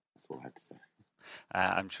 that's all I had to say.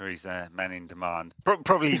 I'm sure he's a man in demand.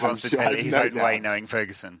 Probably he wants to tell it his own way, knowing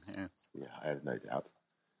Ferguson. Yeah, I have no doubt.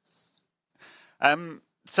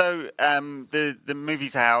 So the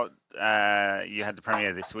movie's out. You had the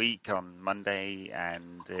premiere this week on Monday,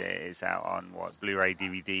 and it's out on Blu-ray,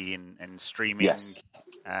 DVD, and streaming. Yes.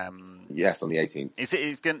 Yes, on the 18th. Is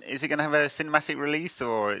it going to have a cinematic release,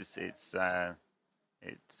 or it's no,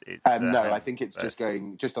 I think it's just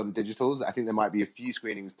going on digitals. I think there might be a few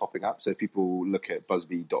screenings popping up. So if people look at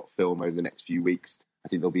busby.film over the next few weeks, I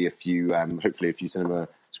think there'll be a few, hopefully a few cinema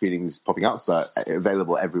screenings popping up, but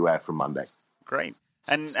available everywhere from Monday. Great.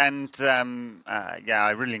 And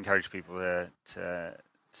I really encourage people to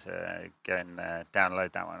go and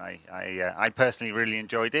download that one. I personally really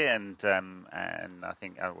enjoyed it, and I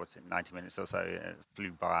think 90 minutes or so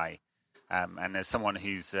flew by. And as someone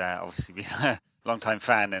who's obviously been a long-time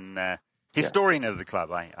fan and historian of the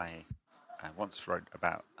club, I once wrote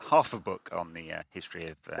about half a book on the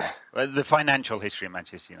history of the financial history of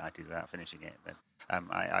Manchester United without finishing it. But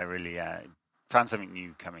I really found something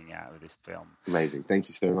new coming out of this film. Amazing, thank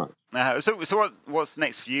you so much. So what's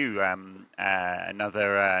next for you?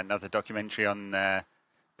 Another documentary on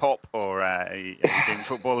pop, or are you doing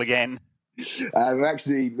football again? We're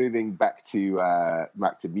actually moving back to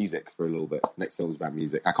music for a little bit. Next film is about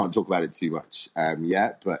music. I can't talk about it too much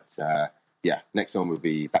yet, but next film will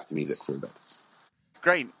be back to music for a bit.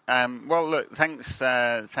 Great. Well, look, thanks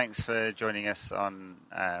for joining us on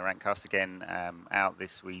Rantcast again. Out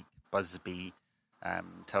this week, Busby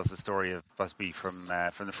tells the story of Busby from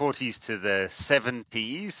the 40s to the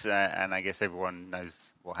 70s, and I guess everyone knows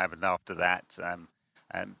what happened after that.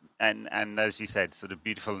 And as you said, sort of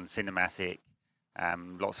beautiful and cinematic.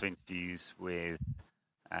 Lots of interviews with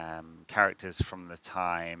characters from the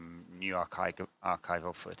time, new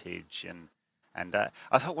archival footage, and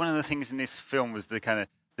I thought one of the things in this film was the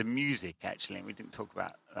music, actually, and we didn't talk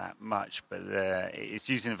about that much, but it's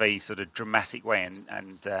used in a very sort of dramatic way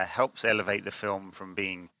and helps elevate the film from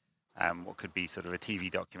being what could be sort of a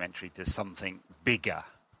TV documentary to something bigger.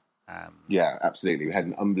 Yeah, absolutely. We had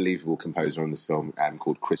an unbelievable composer on this film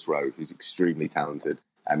called Chris Rowe, who's extremely talented.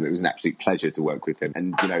 It was an absolute pleasure to work with him.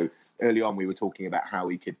 And, early on we were talking about how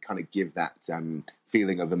we could kind of give that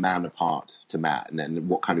feeling of a man apart to Matt, and then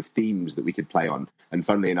what kind of themes that we could play on. And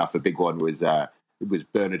funnily enough, a big one was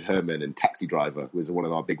Bernard Herrmann, and Taxi Driver was one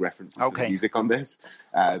of our big references to the music on this.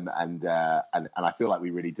 And I feel like we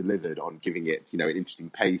really delivered on giving it, an interesting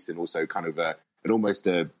pace, and also kind of an almost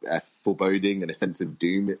a foreboding and a sense of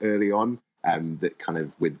doom early on, that kind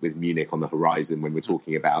of with Munich on the horizon when we're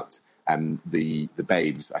talking about the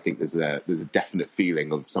Babes. I think there's a definite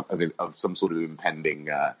feeling of some sort of impending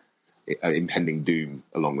doom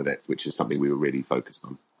along with it, which is something we were really focused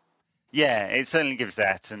on. Yeah, it certainly gives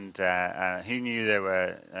that, and who knew there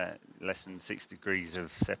were less than 6 degrees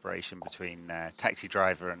of separation between Taxi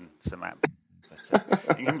Driver and Sir Matt. But,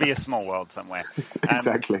 it can be a small world somewhere.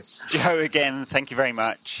 Exactly. Joe, again, thank you very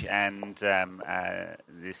much. And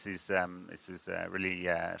this is really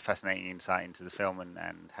fascinating insight into the film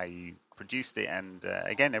and how you produced it. And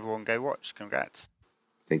again, everyone go watch. Congrats.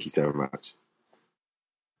 Thank you so much.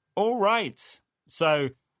 All right. So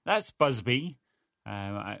that's Busby.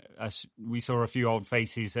 We saw a few old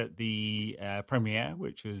faces at the premiere,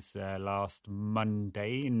 which was last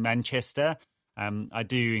Monday in Manchester. I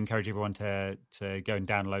do encourage everyone to go and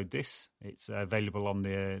download this. It's available on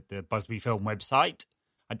the Busby Film website.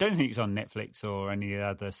 I don't think it's on Netflix or any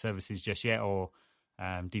other services just yet, or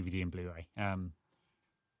DVD and Blu-ray.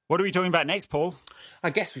 What are we talking about next, Paul? I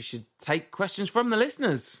guess we should take questions from the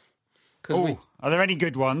listeners. Are there any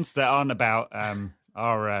good ones that aren't about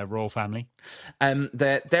our royal family?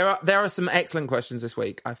 There are some excellent questions this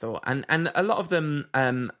week, I thought, and a lot of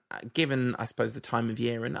them, given I suppose the time of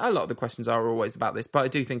year, and a lot of the questions are always about this, but I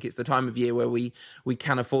do think it's the time of year where we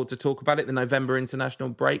can afford to talk about it. The November international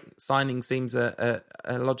break signing seems a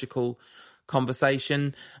logical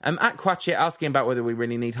conversation. At Quatchit asking about whether we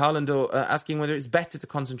really need Haaland, or asking whether it's better to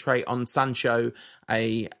concentrate on Sancho,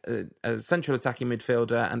 a central attacking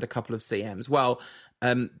midfielder, and a couple of CMs. Well,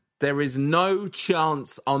 there is no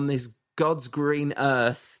chance on this God's green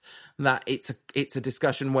earth that it's a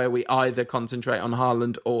discussion where we either concentrate on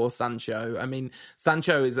Haaland or Sancho. I mean,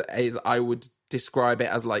 Sancho is I would describe it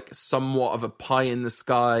as like somewhat of a pie in the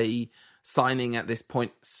sky signing at this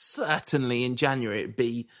point. Certainly in January, it'd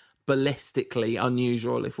be ballistically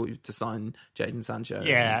unusual if we were to sign Jadon Sancho.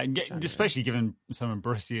 Yeah, especially given some of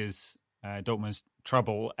Borussia's Dortmund's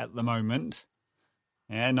trouble at the moment.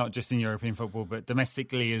 Yeah, not just in European football, but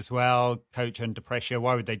domestically as well. Coach under pressure.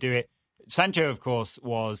 Why would they do it? Sancho, of course,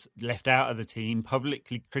 was left out of the team,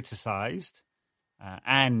 publicly criticised,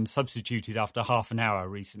 and substituted after half an hour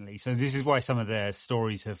recently. So this is why some of the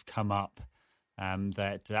stories have come up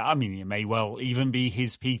that, it may well even be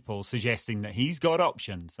his people suggesting that he's got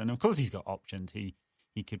options. And of course he's got options. He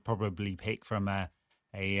could probably pick from a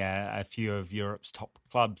few of Europe's top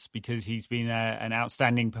clubs because he's been an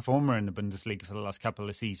outstanding performer in the Bundesliga for the last couple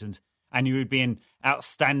of seasons. And he would be an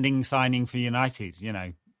outstanding signing for United,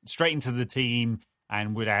 straight into the team,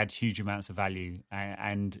 and would add huge amounts of value.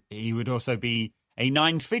 And he would also be a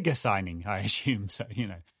 9-figure signing, I assume. So,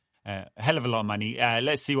 a hell of a lot of money.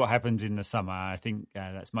 Let's see what happens in the summer. I think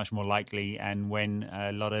that's much more likely, and when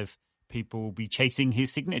a lot of people will be chasing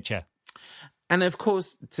his signature. And of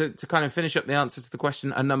course, to kind of finish up the answer to the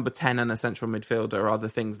question, a number 10 and a central midfielder are the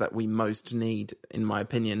things that we most need, in my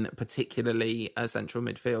opinion, particularly a central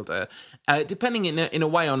midfielder. Depending in a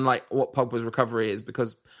way on like what Pogba's recovery is,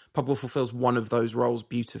 because Pogba fulfills one of those roles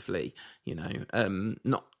beautifully. I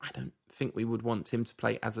don't think we would want him to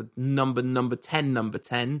play as a number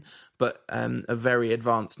 10, but a very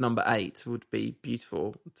advanced number 8 would be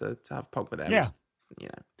beautiful to have Pogba there. Yeah.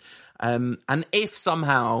 And if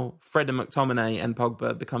somehow Fred and McTominay and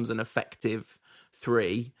Pogba becomes an effective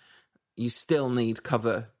 3, you still need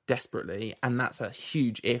cover desperately, and that's a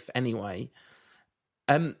huge if anyway.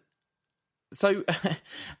 So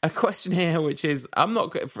a question here, which is, I'm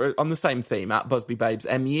not on the same theme. At Busby Babes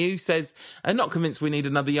MU says, I'm not convinced we need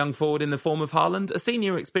another young forward in the form of Haaland. A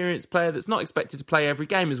senior experienced player that's not expected to play every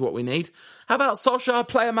game is what we need. How about Solskjaer,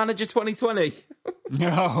 player manager 2020?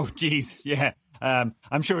 Oh, geez, yeah.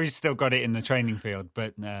 I'm sure he's still got it in the training field,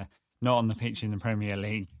 but not on the pitch in the Premier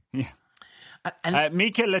League. Yeah.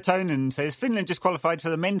 Mika Latonen says, Finland just qualified for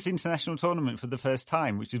the men's international tournament for the first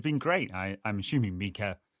time, which has been great. I'm assuming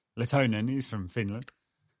Mika Latonen is from Finland.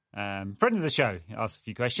 Friend of the show asked a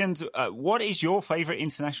few questions. What is your favourite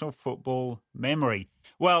international football memory?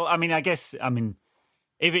 Well,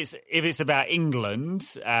 if it's about England,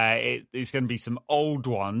 it's going to be some old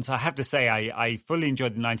ones. I have to say, I fully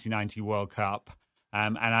enjoyed the 1990 World Cup,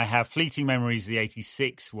 and I have fleeting memories of the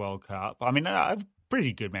 86 World Cup. I have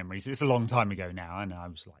pretty good memories. It's a long time ago now, and I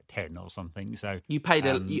was like 10 or something. So you paid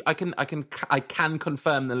I can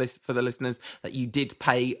confirm the list for the listeners that you did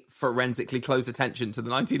pay forensically close attention to the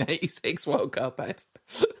 1986 World Cup, Ed.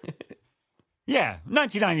 Yeah,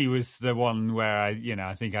 1990 was the one where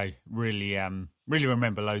I think I really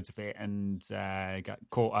remember loads of it, and got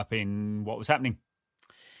caught up in what was happening.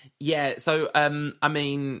 Yeah, so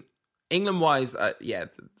England-wise, the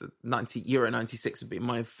Euro 96 would be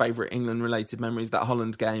my favourite England-related memories, that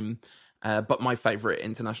Holland game. But my favourite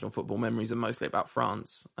international football memories are mostly about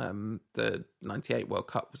France. The 98 World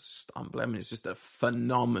Cup was just unbelievable. It's just a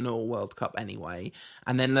phenomenal World Cup anyway.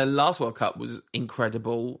 And then the last World Cup was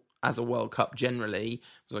incredible. as a World Cup generally. It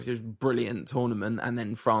was like a brilliant tournament, and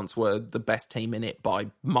then France were the best team in it by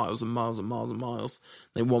miles and miles and miles and miles.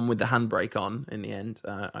 They won with the handbrake on in the end.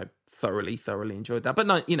 I thoroughly enjoyed that. But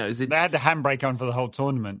no, they had the handbrake on for the whole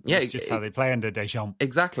tournament. Yeah, it's just how they play under Deschamps.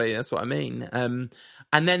 Exactly, that's what I mean. And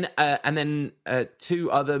then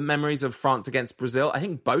two other memories of France against Brazil. I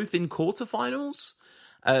think both in quarterfinals.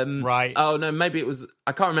 Right. Oh no, maybe it was.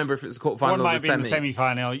 I can't remember if it was the quarterfinal or the semi. One might be in the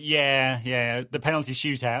semi-final. Yeah. The penalty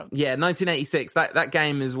shootout. Yeah, 1986. That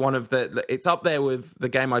game is one of the. It's up there with the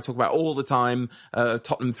game I talk about all the time.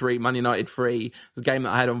 Tottenham 3, Man United 3. The game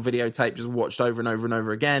that I had on videotape, just watched over and over and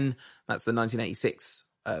over again. That's the 1986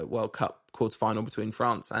 World Cup quarterfinal between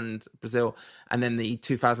France and Brazil, and then the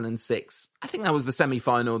 2006. I think that was the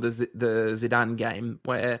semi-final, the Zidane game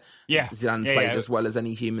where Zidane played as well as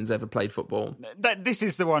any humans ever played football. This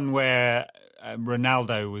is the one where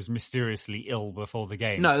Ronaldo was mysteriously ill before the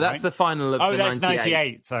game. No, that's the final of the 98. That's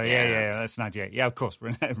 98. So that's 98. Yeah, of course,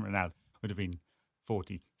 Ronaldo would have been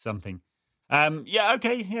 40-something.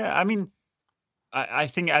 Okay. Yeah, I mean, I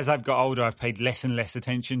think as I've got older, I've paid less and less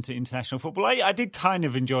attention to international football. I did kind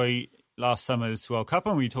of enjoy last summer's World Cup,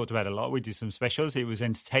 and we talked about it a lot. We did some specials. It was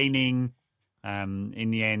entertaining.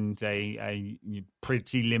 In the end, a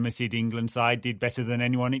pretty limited England side did better than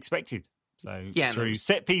anyone expected. So through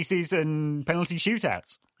set pieces and penalty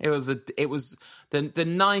shootouts. It was the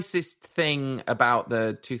nicest thing about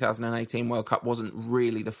the 2018 World Cup wasn't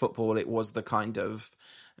really the football. It was the kind of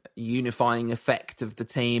unifying effect of the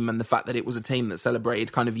team, and the fact that it was a team that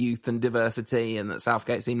celebrated kind of youth and diversity, and that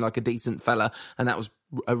Southgate seemed like a decent fella, and that was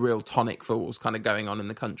a real tonic for what was kind of going on in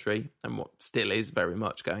the country, and what still is very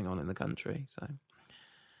much going on in the country. So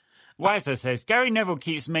Weiser says, Gary Neville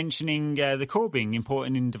keeps mentioning the core being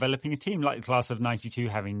important in developing a team, like the class of 92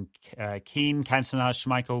 having Keane, Cantona,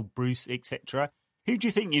 Schmeichel, Bruce, etc. Who do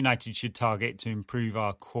you think United should target to improve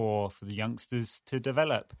our core for the youngsters to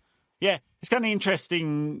develop? Yeah, it's kind of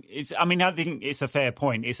interesting. I think it's a fair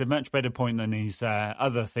point. It's a much better point than his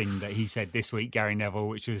other thing that he said this week, Gary Neville,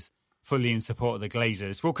 which was fully in support of the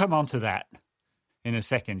Glazers. We'll come on to that in a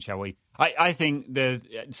second, shall we? I think the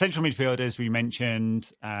central midfielders we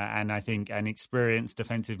mentioned, and I think an experienced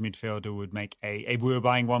defensive midfielder would make if we were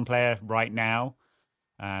buying one player right now,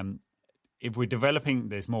 if we're developing,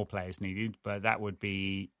 there's more players needed, but that would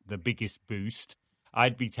be the biggest boost.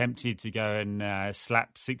 I'd be tempted to go and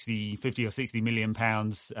slap 50 or 60 million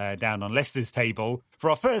pounds down on Leicester's table for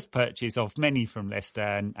our first purchase of many from Leicester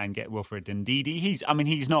and get Wilfred Ndidi.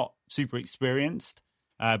 He's not super experienced,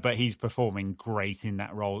 but he's performing great in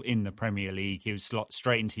that role in the Premier League. He would slot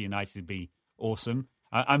straight into United to be awesome.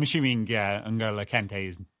 I'm assuming N'Golo Kante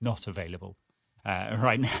is not available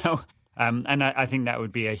right now. And I think that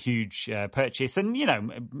would be a huge purchase,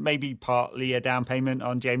 and maybe partly a down payment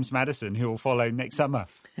on James Maddison, who will follow next summer.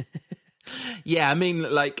 Yeah, I mean,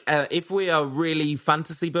 if we are really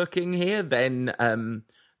fantasy booking here, then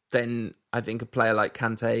I think a player like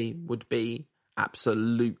Kante would be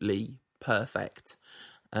absolutely perfect.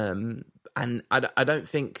 And I don't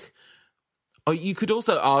think. Oh, you could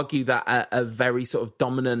also argue that a very sort of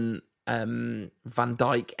dominant Van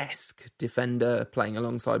Dijk-esque defender playing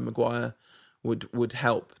alongside Maguire would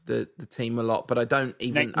help the team a lot, but I don't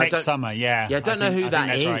even next summer. Yeah, I don't know who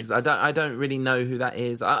that is. Right. I don't really know who that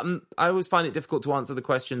is. I always find it difficult to answer the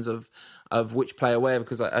questions of which player where,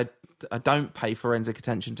 because I don't pay forensic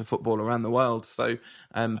attention to football around the world. So,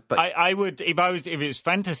 but I would if it was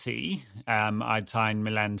fantasy, I'd sign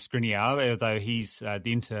Milan Skriniar, although he's the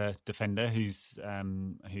Inter defender who's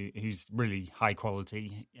really high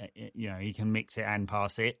quality. He can mix it and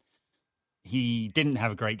pass it. He didn't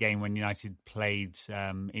have a great game when United played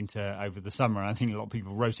Inter over the summer. I think a lot of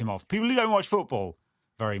people wrote him off. People who don't watch football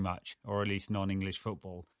very much, or at least non-English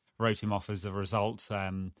football, wrote him off as a result.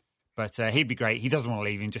 But he'd be great. He doesn't want to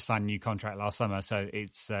leave. He just signed a new contract last summer, so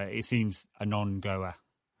it seems a non-goer.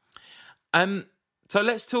 So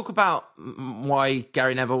let's talk about why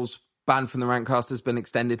Gary Neville's ban from the Rantcast has been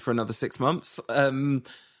extended for another 6 months.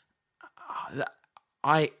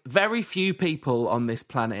 Very few people on this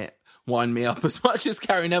planet wind me up as much as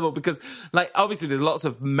Gary Neville, because obviously there's lots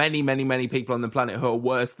of many people on the planet who are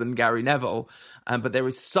worse than Gary Neville, but there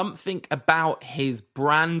is something about his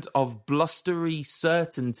brand of blustery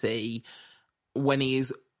certainty when he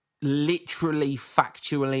is literally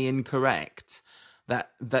factually incorrect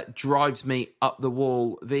that drives me up the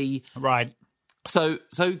wall. Right. So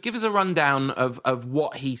give us a rundown of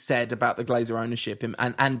what he said about the Glazer ownership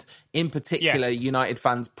and in particular United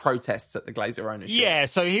fans' protests at the Glazer ownership. Yeah,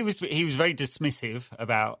 so he was very dismissive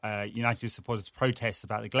about United supporters' protests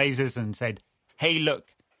about the Glazers and said, "Hey,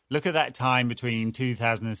 look at that time between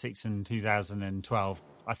 2006 and 2012.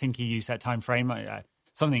 I think he used that time frame,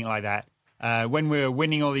 something like that. When we were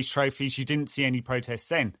winning all these trophies, you didn't see any protests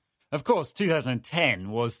then. Of course, 2010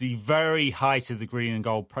 was the very height of the green and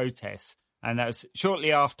gold protests, and that was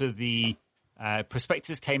shortly after the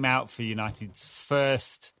prospectus came out for United's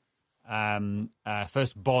first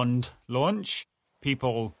bond launch.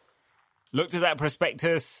 People looked at that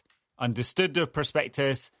prospectus, understood the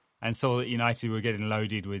prospectus, and saw that United were getting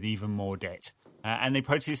loaded with even more debt. And they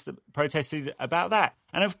protested about that.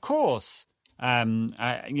 And of course,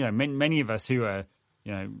 many of us who are,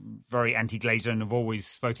 very anti-Glazer and have always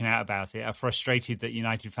spoken out about it are frustrated that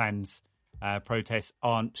United fans' protests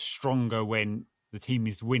aren't stronger when the team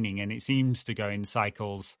is winning, and it seems to go in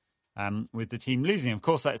cycles with the team losing. Of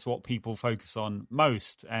course, that's what people focus on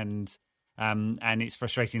most, and it's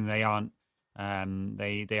frustrating they aren't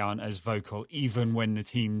they aren't as vocal even when the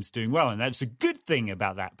team's doing well. And that's a good thing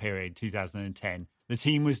about that period, 2010. The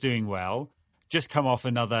team was doing well, just come off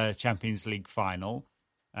another Champions League final,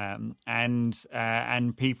 and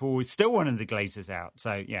people still wanted the Glazers out.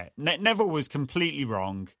 So, yeah, Neville was completely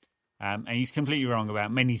wrong, and he's completely wrong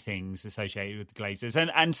about many things associated with the Glazers.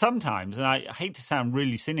 And sometimes, and I hate to sound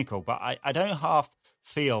really cynical, but I don't half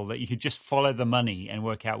feel that you could just follow the money and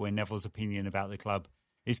work out where Neville's opinion about the club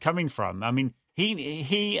is coming from. I mean,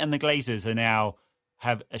 he and the Glazers are now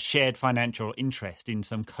have a shared financial interest in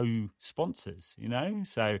some co-sponsors,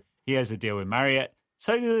 So he has a deal with Marriott.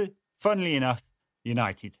 So do, funnily enough,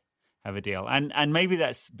 United have a deal. And maybe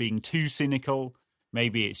that's being too cynical.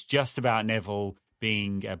 Maybe it's just about Neville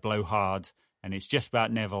being a blowhard, and it's just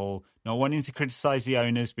about Neville not wanting to criticise the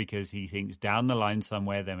owners because he thinks down the line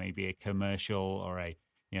somewhere there may be a commercial or a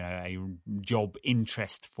job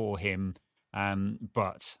interest for him.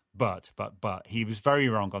 But he was very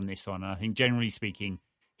wrong on this one. And I think generally speaking,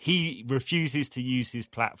 he refuses to use his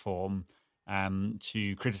platform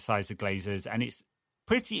to criticise the Glazers, and it's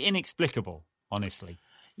pretty inexplicable, honestly.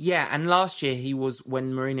 Yeah, and last year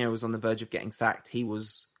when Mourinho was on the verge of getting sacked, he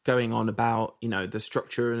was going on about, the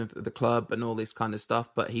structure of the club and all this kind of stuff,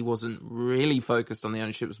 but he wasn't really focused on the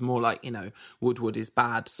ownership. It was more like, Woodward is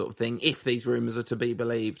bad sort of thing, if these rumours are to be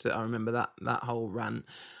believed. I remember that whole rant.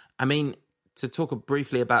 I mean, to talk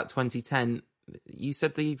briefly about 2010, you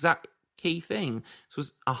said the exact key thing. This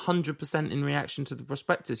was 100% in reaction to the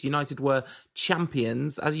prospectus. United were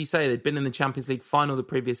champions. As you say, they'd been in the Champions League final the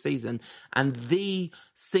previous season, and the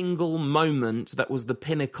single moment that was the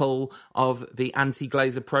pinnacle of the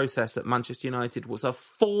anti-Glazer process at Manchester United was a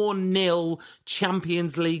 4-0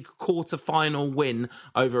 Champions League quarter-final win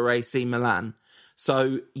over AC Milan.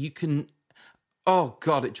 So you can... Oh,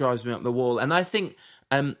 God, it drives me up the wall. And I think...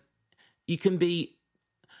 you can be,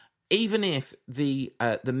 even if the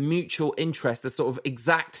mutual interest, the sort of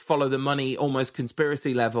exact follow the money, almost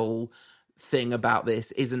conspiracy level thing about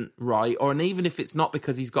this isn't right, and even if it's not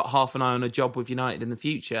because he's got half an eye on a job with United in the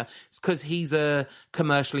future, it's because he's a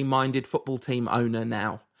commercially minded football team owner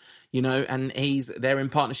now. And they're in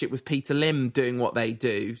partnership with Peter Lim doing what they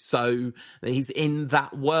do. So he's in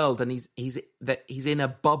that world, and he's in a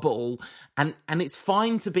bubble, and it's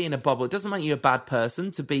fine to be in a bubble. It doesn't make you a bad person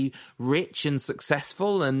to be rich and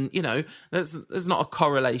successful, and there's not a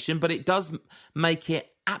correlation, but it does make it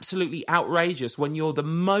absolutely outrageous when you're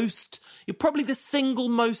probably the single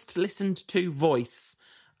most listened to voice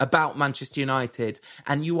about Manchester United,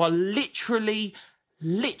 and you are literally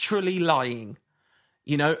lying.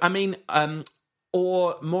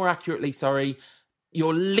 Or more accurately,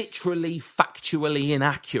 you're literally factually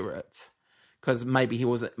inaccurate, because maybe it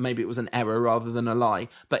was an error rather than a lie.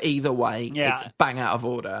 But either way, It's bang out of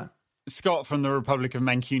order. Scott from the Republic of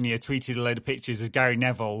Mancunia tweeted a load of pictures of Gary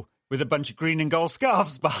Neville with a bunch of green and gold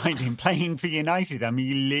scarves behind him playing for United. I mean,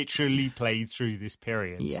 he literally played through this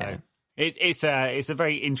period. Yeah. So it's a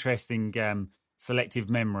very interesting selective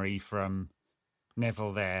memory from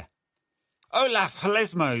Neville there. Olaf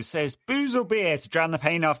Halesmo says, booze or beer to drown the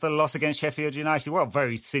pain after the loss against Sheffield United? Well,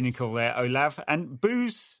 very cynical there, Olaf. And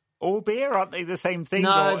booze or beer, aren't they the same thing?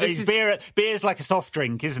 No, beer's like a soft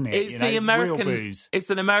drink, isn't it? It's the American real booze. It's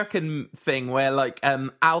an American thing where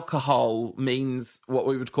alcohol means what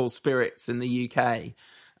we would call spirits in the UK.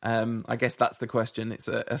 I guess that's the question. It's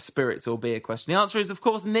a spirits or beer question. The answer is, of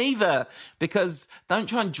course, neither, because don't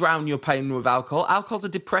try and drown your pain with alcohol. Alcohol's a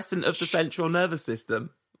depressant of the central nervous system.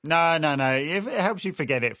 No. It helps you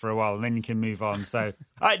forget it for a while, and then you can move on. So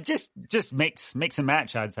just mix and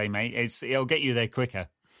match, I'd say, mate. It'll get you there quicker.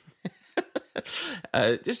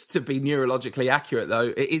 Just to be neurologically accurate,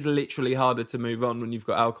 though, it is literally harder to move on when you've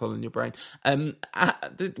got alcohol in your brain.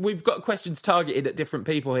 We've got questions targeted at different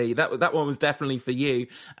people here. That one was definitely for you.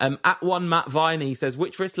 At one, Matt Viney says,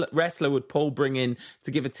 which wrestler would Paul bring in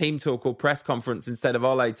to give a team talk or press conference instead of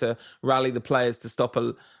Ole to rally the players to stop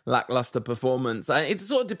a lackluster performance? It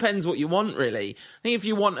sort of depends what you want, really. I think if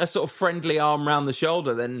you want a sort of friendly arm round the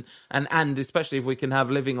shoulder, then and especially if we can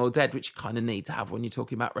have living or dead, which you kind of need to have when you're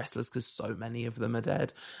talking about wrestlers because so many of them are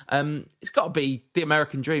dead. It's got to be the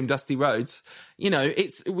American Dream, Dusty Rhodes.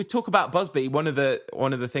 We talk about Busby. One of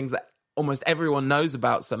the things that almost everyone knows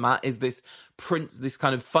about Sir Matt is this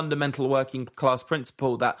kind of fundamental working class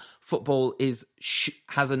principle that football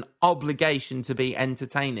has an obligation to be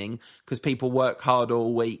entertaining because people work hard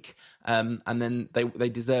all week, and then they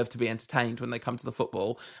deserve to be entertained when they come to the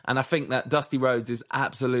football. And I think that Dusty Rhodes is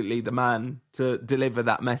absolutely the man to deliver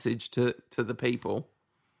that message to the people.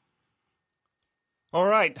 All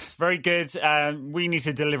right, very good. We need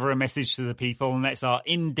to deliver a message to the people, and that's our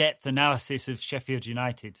in-depth analysis of Sheffield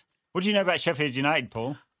United. What do you know about Sheffield United,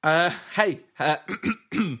 Paul?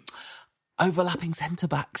 Overlapping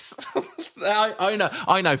centre-backs.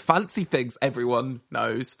 I know fancy things. Everyone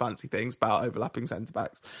knows fancy things about overlapping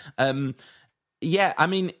centre-backs.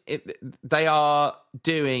 They are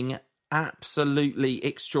doing absolutely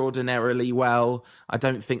extraordinarily well. I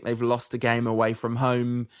don't think they've lost a game away from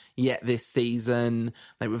home yet this season.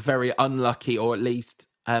 They were very unlucky, or at least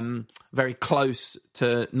very close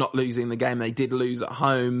to not losing the game. They did lose at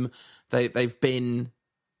home. They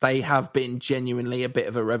have been genuinely a bit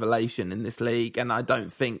of a revelation in this league, and I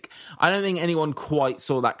don't think anyone quite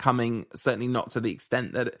saw that coming. Certainly not to the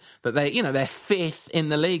extent that they're fifth in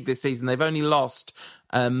the league this season. They've only lost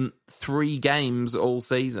 3 games all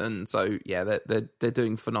season, so yeah, they're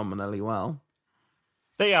doing phenomenally well.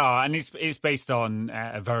 They are, and it's based on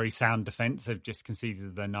a very sound defence. They've just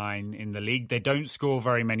conceded the 9 in the league. They don't score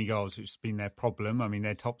very many goals, which has been their problem. I mean,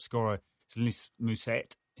 their top scorer is Lis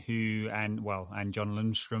Mousset, and John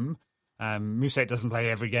Lundstrom. Mousset doesn't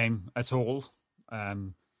play every game at all,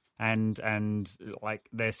 and like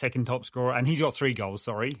their second top scorer, and he's got 3 goals.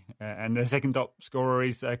 And their second top scorer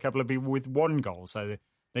is a couple of people with 1 goal. So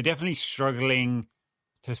they're definitely struggling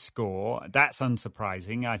to score. That's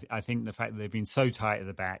unsurprising. I think the fact that they've been so tight at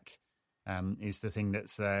the back is the thing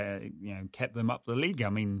that's kept them up the league. I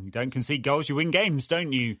mean, you don't concede goals, you win games,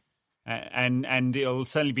 don't you? And it'll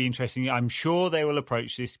certainly be interesting. I'm sure they will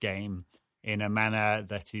approach this game in a manner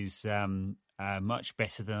that is much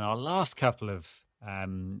better than our last couple of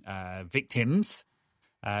victims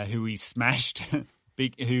who we smashed,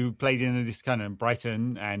 who played in this kind of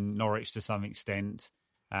Brighton and Norwich to some extent.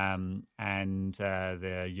 And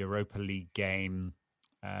the Europa League game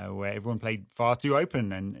where everyone played far too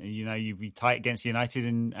open, and you'd be tight against United,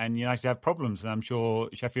 and United have problems, and I'm sure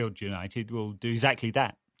Sheffield United will do exactly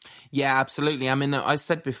that. Yeah, absolutely. I mean, I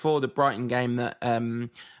said before the Brighton game that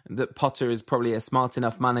that Potter is probably a smart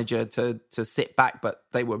enough manager to sit back, but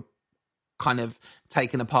they were kind of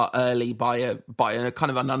taken apart early by a kind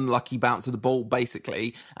of an unlucky bounce of the ball,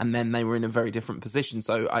 basically, and then they were in a very different position.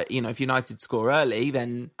 So, if United score early,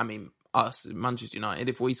 then us, Manchester United,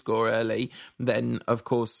 if we score early, then of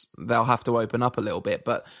course they'll have to open up a little bit,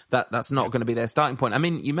 but that's not going to be their starting point. I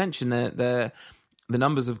mean, you mentioned the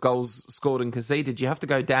numbers of goals scored and conceded. You have to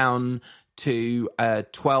go down to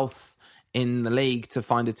 12th in the league to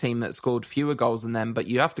find a team that scored fewer goals than them, but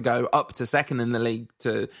you have to go up to second in the league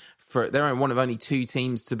they're one of only 2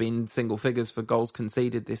 teams to be in single figures for goals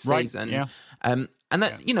conceded this season. Yeah.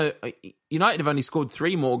 United have only scored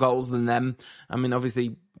 3 more goals than them. I mean,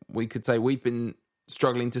 obviously we could say we've been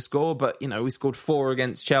struggling to score, but we scored 4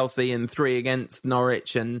 against Chelsea and 3 against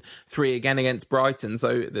Norwich and 3 again against Brighton.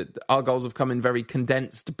 So our goals have come in very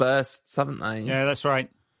condensed bursts, haven't they? Yeah, that's right.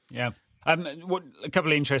 Yeah. A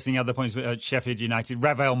couple of interesting other points with Sheffield United.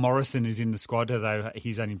 Ravel Morrison is in the squad, although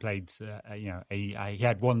he's only played, he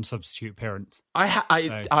had 1 substitute appearance.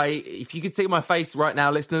 If you could see my face right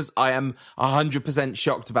now, listeners, I am 100%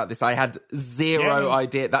 shocked about this. I had zero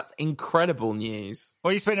idea. That's incredible news.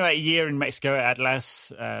 Well, he spent about a year in Mexico at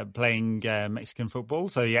Atlas playing Mexican football.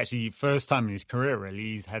 So he actually, first time in his career, really,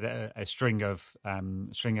 he's had a string of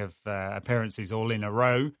appearances all in a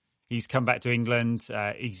row. He's come back to England.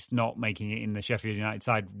 He's not making it in the Sheffield United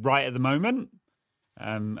side right at the moment.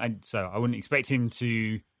 And so I wouldn't expect him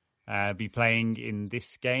to be playing in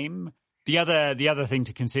this game. The other thing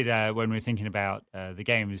to consider when we're thinking about the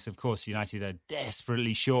game is, of course, United are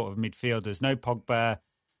desperately short of midfielders. No Pogba,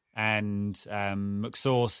 and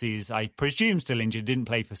McSauce is, I presume, still injured. Didn't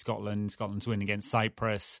play for Scotland. Scotland's win against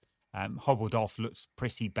Cyprus. Hobbled off, looks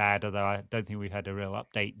pretty bad, although I don't think we've had a real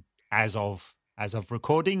update as of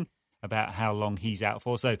recording about how long he's out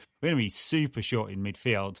for. So we're going to be super short in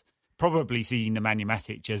midfield. Probably seeing Nemanja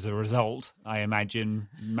Matic as a result, I imagine.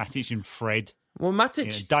 Matic and Fred. Well,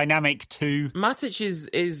 Matic... dynamic too. Matic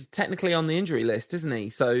is technically on the injury list, isn't he?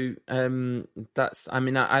 So that's... I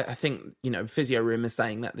mean, I think, Physio Room is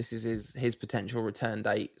saying that this is his potential return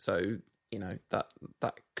date. So,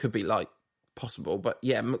 that could be possible. But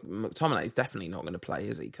yeah, McTominay is definitely not going to play,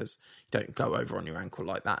 is he? Because you don't go over on your ankle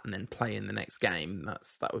like that and then play in the next game.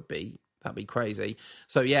 That'd be crazy.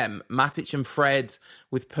 So yeah, Matic and Fred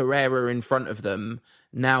with Pereira in front of them.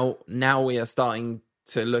 Now we are starting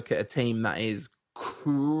to look at a team that is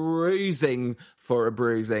cruising for a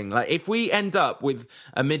bruising. Like, if we end up with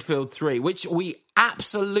a midfield three, which we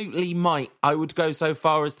absolutely might, I would go so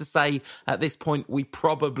far as to say at this point we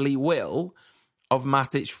probably will, of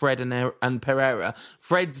Matic, Fred and Pereira.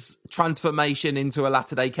 Fred's transformation into a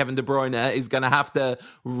latter-day Kevin De Bruyne is going to have to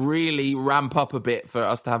really ramp up a bit for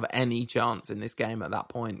us to have any chance in this game at that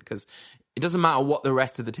point, because it doesn't matter what the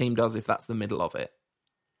rest of the team does if that's the middle of it.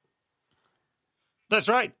 That's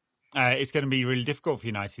right. It's going to be really difficult for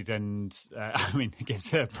United, and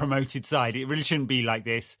against a promoted side, it really shouldn't be like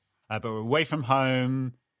this. But we're away from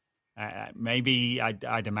home. Maybe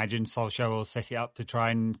I'd imagine Solskjaer will set it up to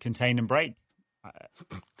try and contain and break.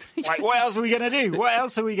 What else are we going to do?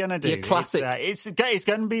 Yeah, classic. It's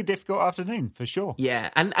going to be a difficult afternoon for sure. Yeah,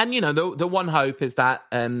 and the one hope is that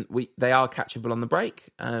they are catchable on the break.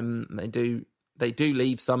 They do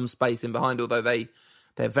leave some space in behind, although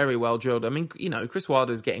they're very well drilled. I mean, Chris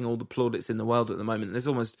Wilder's getting all the plaudits in the world at the moment. There's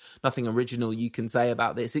almost nothing original you can say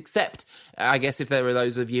about this, except, I guess, if there are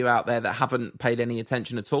those of you out there that haven't paid any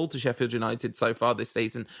attention at all to Sheffield United so far this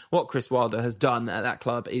season, what Chris Wilder has done at that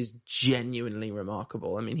club is genuinely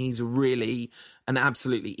remarkable. I mean, he's really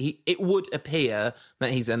it would appear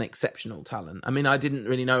that he's an exceptional talent. I mean, I didn't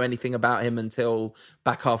really know anything about him until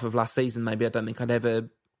back half of last season. Maybe I don't think I'd ever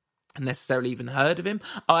necessarily even heard of him.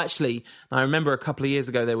 I remember a couple of years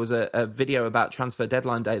ago there was a video about transfer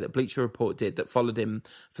deadline day that Bleacher Report did that followed him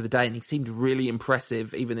for the day, and he seemed really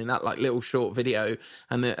impressive even in that little short video,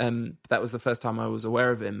 and that was the first time I was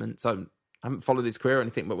aware of him. And so I haven't followed his career or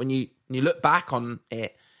anything, but when you look back on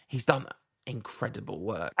it, he's done incredible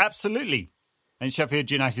work. Absolutely. And Sheffield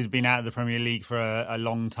United have been out of the Premier League for a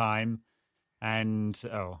long time, and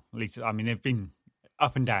they've been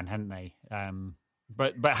up and down, haven't they?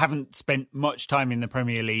 But haven't spent much time in the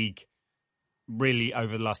Premier League really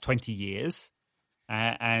over the last 20 years.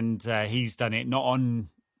 And he's done it not on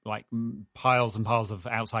piles and piles of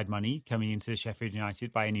outside money coming into Sheffield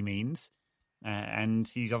United by any means. And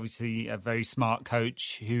he's obviously a very smart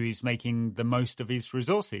coach who is making the most of his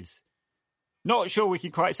resources. Not sure we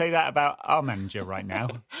could quite say that about our manager right now.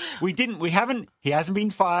 He hasn't been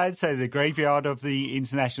fired. So the graveyard of the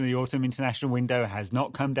autumn international window has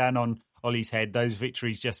not come down on Ollie's head. Those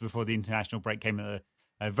victories just before the international break came at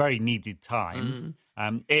a very needed time.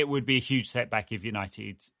 It would be a huge setback if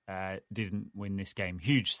United didn't win this game.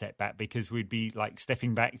 Huge setback, because we'd be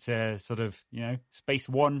stepping back to sort of space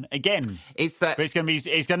one again. But it's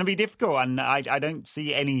going to be difficult, and I don't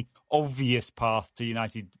see any obvious path to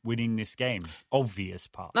United winning this game. Obvious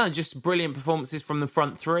path. No, just brilliant performances from the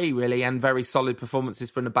front three, really, and very solid performances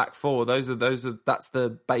from the back four. That's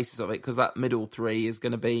the basis of it, because that middle three is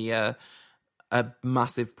going to be a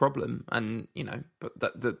massive problem. And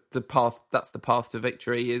but the path to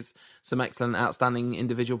victory is some excellent, outstanding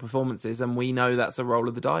individual performances, and we know that's a roll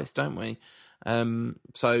of the dice, don't we?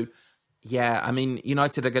 So yeah, I mean,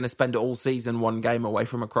 United are going to spend all season one game away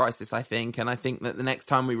from a crisis, I think. And I think that the next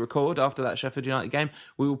time we record after that Sheffield United game,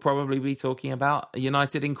 we will probably be talking about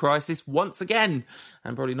United in crisis once again,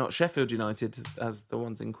 and probably not Sheffield United as the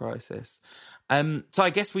ones in crisis. So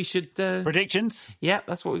I guess we should... Predictions? Yeah,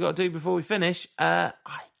 that's what we got to do before we finish. I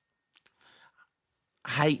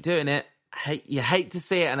hate doing it. You hate to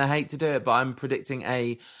see it, and I hate to do it, but I'm predicting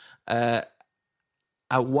a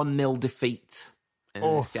 1-0 defeat in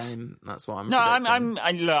this game. That's what I'm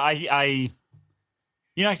predicting.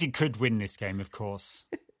 United could win this game, of course.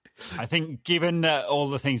 I think, given all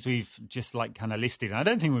the things we've just kind of listed, I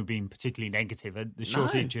don't think we've been particularly negative. The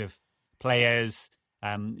shortage of players,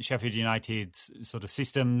 Sheffield United's sort of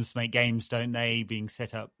systems make games, don't they? Being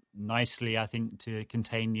set up nicely, I think, to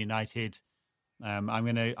contain United. I'm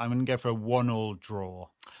gonna go for a 1-1 draw.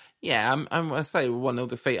 Yeah, I'm gonna say 1-0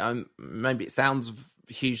 defeat. Maybe it sounds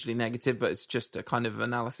hugely negative, but it's just a kind of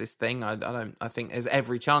analysis thing. I think there's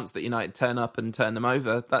every chance that United turn up and turn them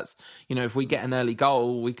over. That's, if we get an early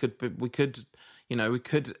goal, we could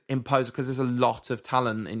impose, because there's a lot of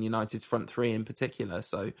talent in United's front three in particular.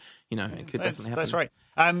 So, it could definitely happen. That's right.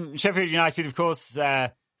 Sheffield United, of course,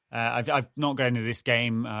 I've not gone to this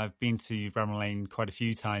game. I've been to Bramall Lane quite a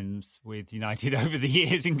few times with United over the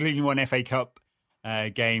years, including one FA Cup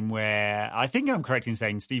game where I think I'm correct in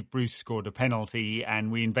saying Steve Bruce scored a penalty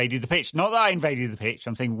and we invaded the pitch. Not that I invaded the pitch.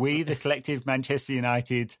 I'm saying we, the collective Manchester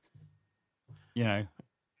United,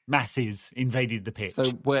 masses invaded the pitch.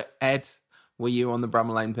 So, were you on the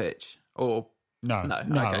Bramall Lane pitch? Or no,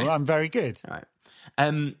 okay. I'm very good. All right.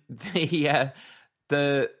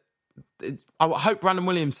 I hope Brandon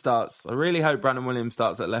Williams starts. I really hope Brandon Williams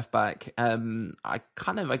starts at left back.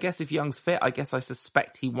 I guess if Young's fit, I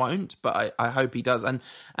suspect he won't, but I hope he does.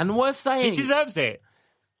 And worth saying, he deserves it.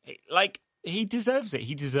 He deserves it.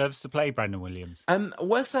 He deserves to play Brandon Williams.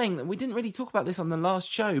 Worth saying that we didn't really talk about this on the last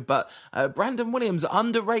show, but Brandon Williams,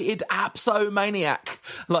 underrated apsomaniac,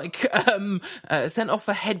 sent off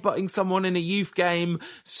for headbutting someone in a youth game,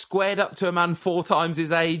 squared up to a man 4 times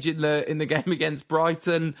his age in the game against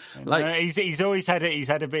Brighton. He's always had it. He's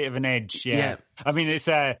had a bit of an edge. Yeah. I mean, it's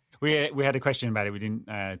we had a question about it. We didn't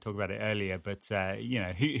talk about it earlier, but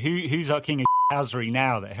who's our king of housery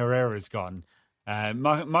now that Herrera's gone?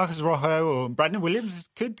 Marcus Rojo or Brandon Williams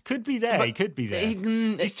could be there. He could be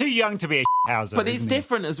there. He's too young to be a houser. But it's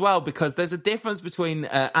different as well, because there's a difference between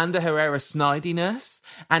Ander Herrera's snidiness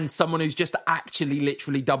and someone who's just actually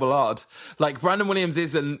literally double-R'd. Like, Brandon Williams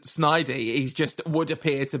isn't snidey. He's just would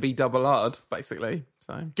appear to be double-R'd, basically.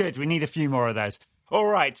 So good. We need a few more of those. All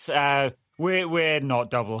right. We're not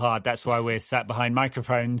double hard. That's why we're sat behind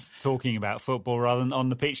microphones talking about football rather than on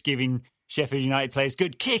the pitch giving Sheffield United players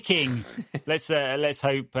good kicking. Let's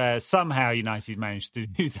hope somehow United managed to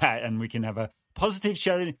do that and we can have a positive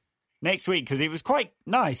show next week, because it was quite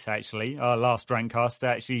nice, actually, our last Rantcast, to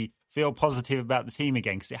actually feel positive about the team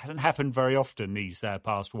again, because it hasn't happened very often these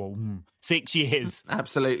past 6 years.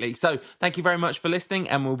 Absolutely. So thank you very much for listening,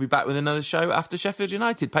 and we'll be back with another show after Sheffield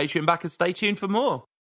United. Patreon backers, stay tuned for more.